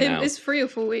 weeks ago now. It's 3 or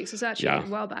 4 weeks. It's actually a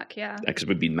while back, because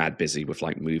we'd been mad busy with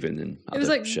moving and it was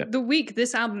like shit. The week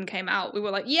this album came out, we were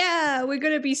like, yeah, we're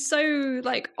going to be so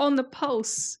on the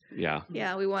pulse. Yeah.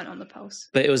 Yeah, we weren't on the pulse.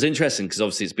 But it was interesting because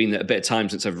obviously it's been a bit of time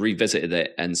since I've revisited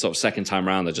it, and sort of second time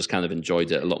around I just kind of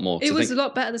enjoyed it a lot more. It was a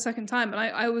lot better the second time, and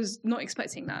I was not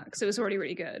expecting that because it was already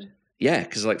really good. Yeah,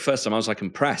 because first time I was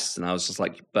impressed, and I was just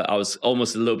but I was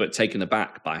almost a little bit taken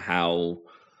aback by how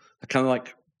I kind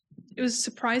of it was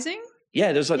surprising.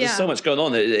 Yeah, there's so much going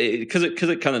on because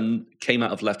it kind of came out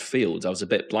of left field. I was a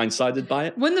bit blindsided by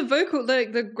it. When the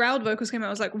the growled vocals came out, I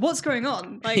was like, "What's going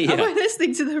on? Am I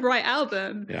listening to the right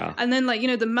album?" Yeah. And then the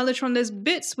Mellotron, there's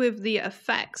bits with the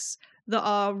effects that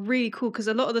are really cool because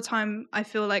a lot of the time I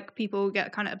feel like people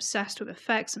get kind of obsessed with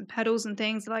effects and pedals and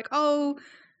things. They're like, "Oh,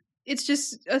 it's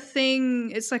just a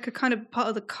thing. It's like a kind of part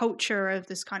of the culture of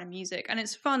this kind of music, and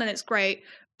it's fun and it's great."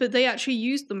 But they actually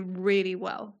use them really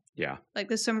well. Yeah. Like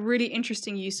there's some really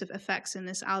interesting use of effects in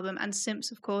this album, and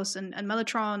synths, of course, and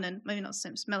Mellotron, and maybe not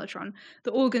synths, Mellotron.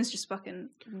 The organ's just fucking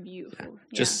beautiful.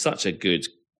 Just such a good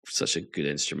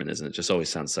instrument, isn't it? Just always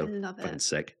sounds so fucking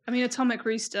sick. I mean, Atomic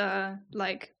Rooster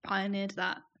like pioneered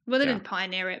that. Well, they didn't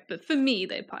pioneer it, but for me,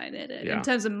 they pioneered it. In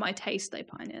terms of my taste, they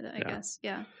pioneered it, I guess.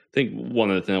 Yeah. I think one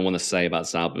of the things I want to say about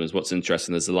this album is what's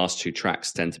interesting is the last 2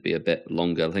 tracks tend to be a bit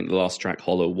longer. I think the last track,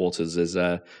 Hollow Waters, is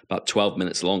about 12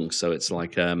 minutes long. So it's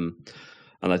like, and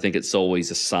I think it's always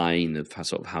a sign of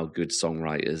how good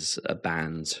songwriters, a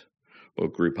band or a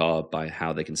group are by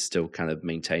how they can still kind of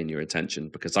maintain your attention.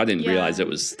 Because I didn't realize it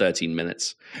was 13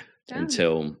 minutes. Damn.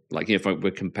 Until if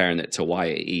we're comparing it to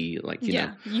YAE, like you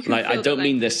know, like I don't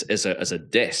mean this as a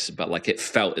diss, but like it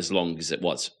felt as long as it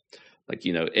was, like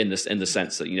in the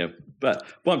sense that But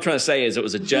what I'm trying to say is it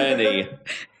was a journey,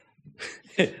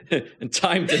 and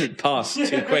time didn't pass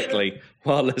too quickly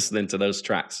while listening to those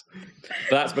tracks.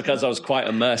 But that's because I was quite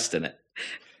immersed in it.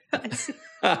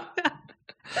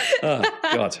 Oh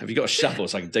God, have you got a shovel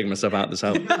so I can dig myself out of this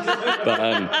hole?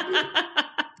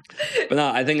 But no,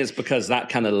 I think it's because that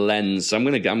kind of lens. I'm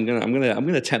gonna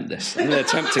attempt this. I'm gonna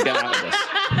attempt to get out of this.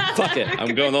 Fuck it,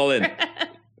 I'm going all in.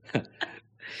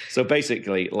 So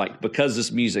basically, like because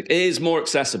this music is more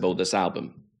accessible, this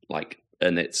album, like,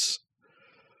 and it's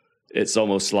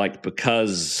almost like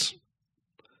because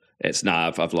it's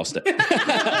I've lost it.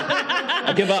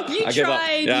 I give up. I give up.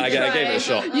 Yeah, I gave it a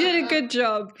shot. You did a good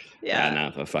job.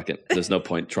 Yeah. No, fuck it. There's no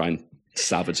point trying to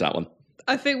salvage that one.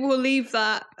 I think we'll leave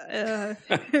that.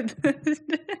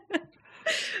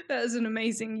 That was an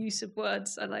amazing use of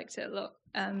words. I liked it a lot.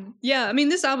 Yeah, I mean,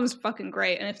 this album's fucking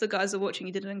great. And if the guys are watching,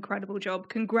 you did an incredible job.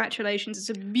 Congratulations. It's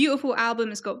a beautiful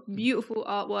album. It's got beautiful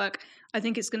artwork. I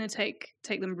think it's going to take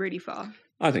them really far.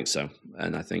 I think so.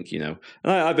 And I think,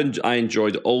 I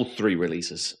enjoyed all 3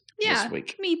 releases this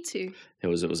week. Me too. It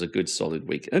was a good solid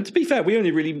week. And to be fair, we only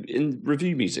really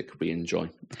review music we enjoy,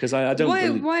 because I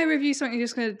don't. Why review something you're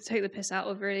just going to take the piss out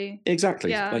of, really? Exactly.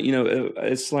 Yeah. Like,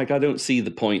 it's like I don't see the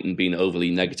point in being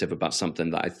overly negative about something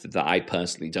that I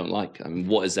personally don't like. I mean,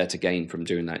 what is there to gain from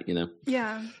doing that?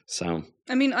 Yeah. So.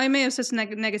 I mean, I may have said some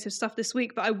negative stuff this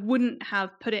week, but I wouldn't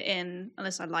have put it in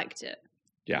unless I liked it.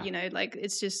 Yeah. Like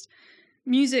it's just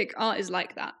art is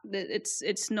like that.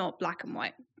 It's not black and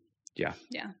white. Yeah.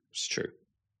 Yeah. It's true.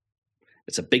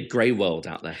 It's a big grey world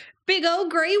out there. Big old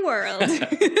grey world.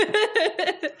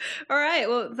 All right.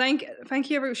 Well, thank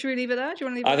you, everyone. Should we leave it there? Do you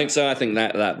want to leave it there? I think so. I think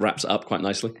that wraps it up quite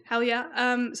nicely. Hell yeah.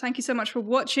 Thank you so much for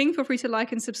watching. Feel free to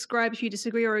like and subscribe if you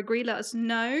disagree or agree. Let us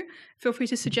know. Feel free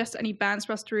to suggest any bands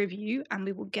for us to review, and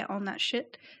we will get on that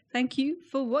shit. Thank you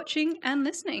for watching and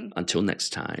listening. Until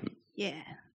next time. Yeah.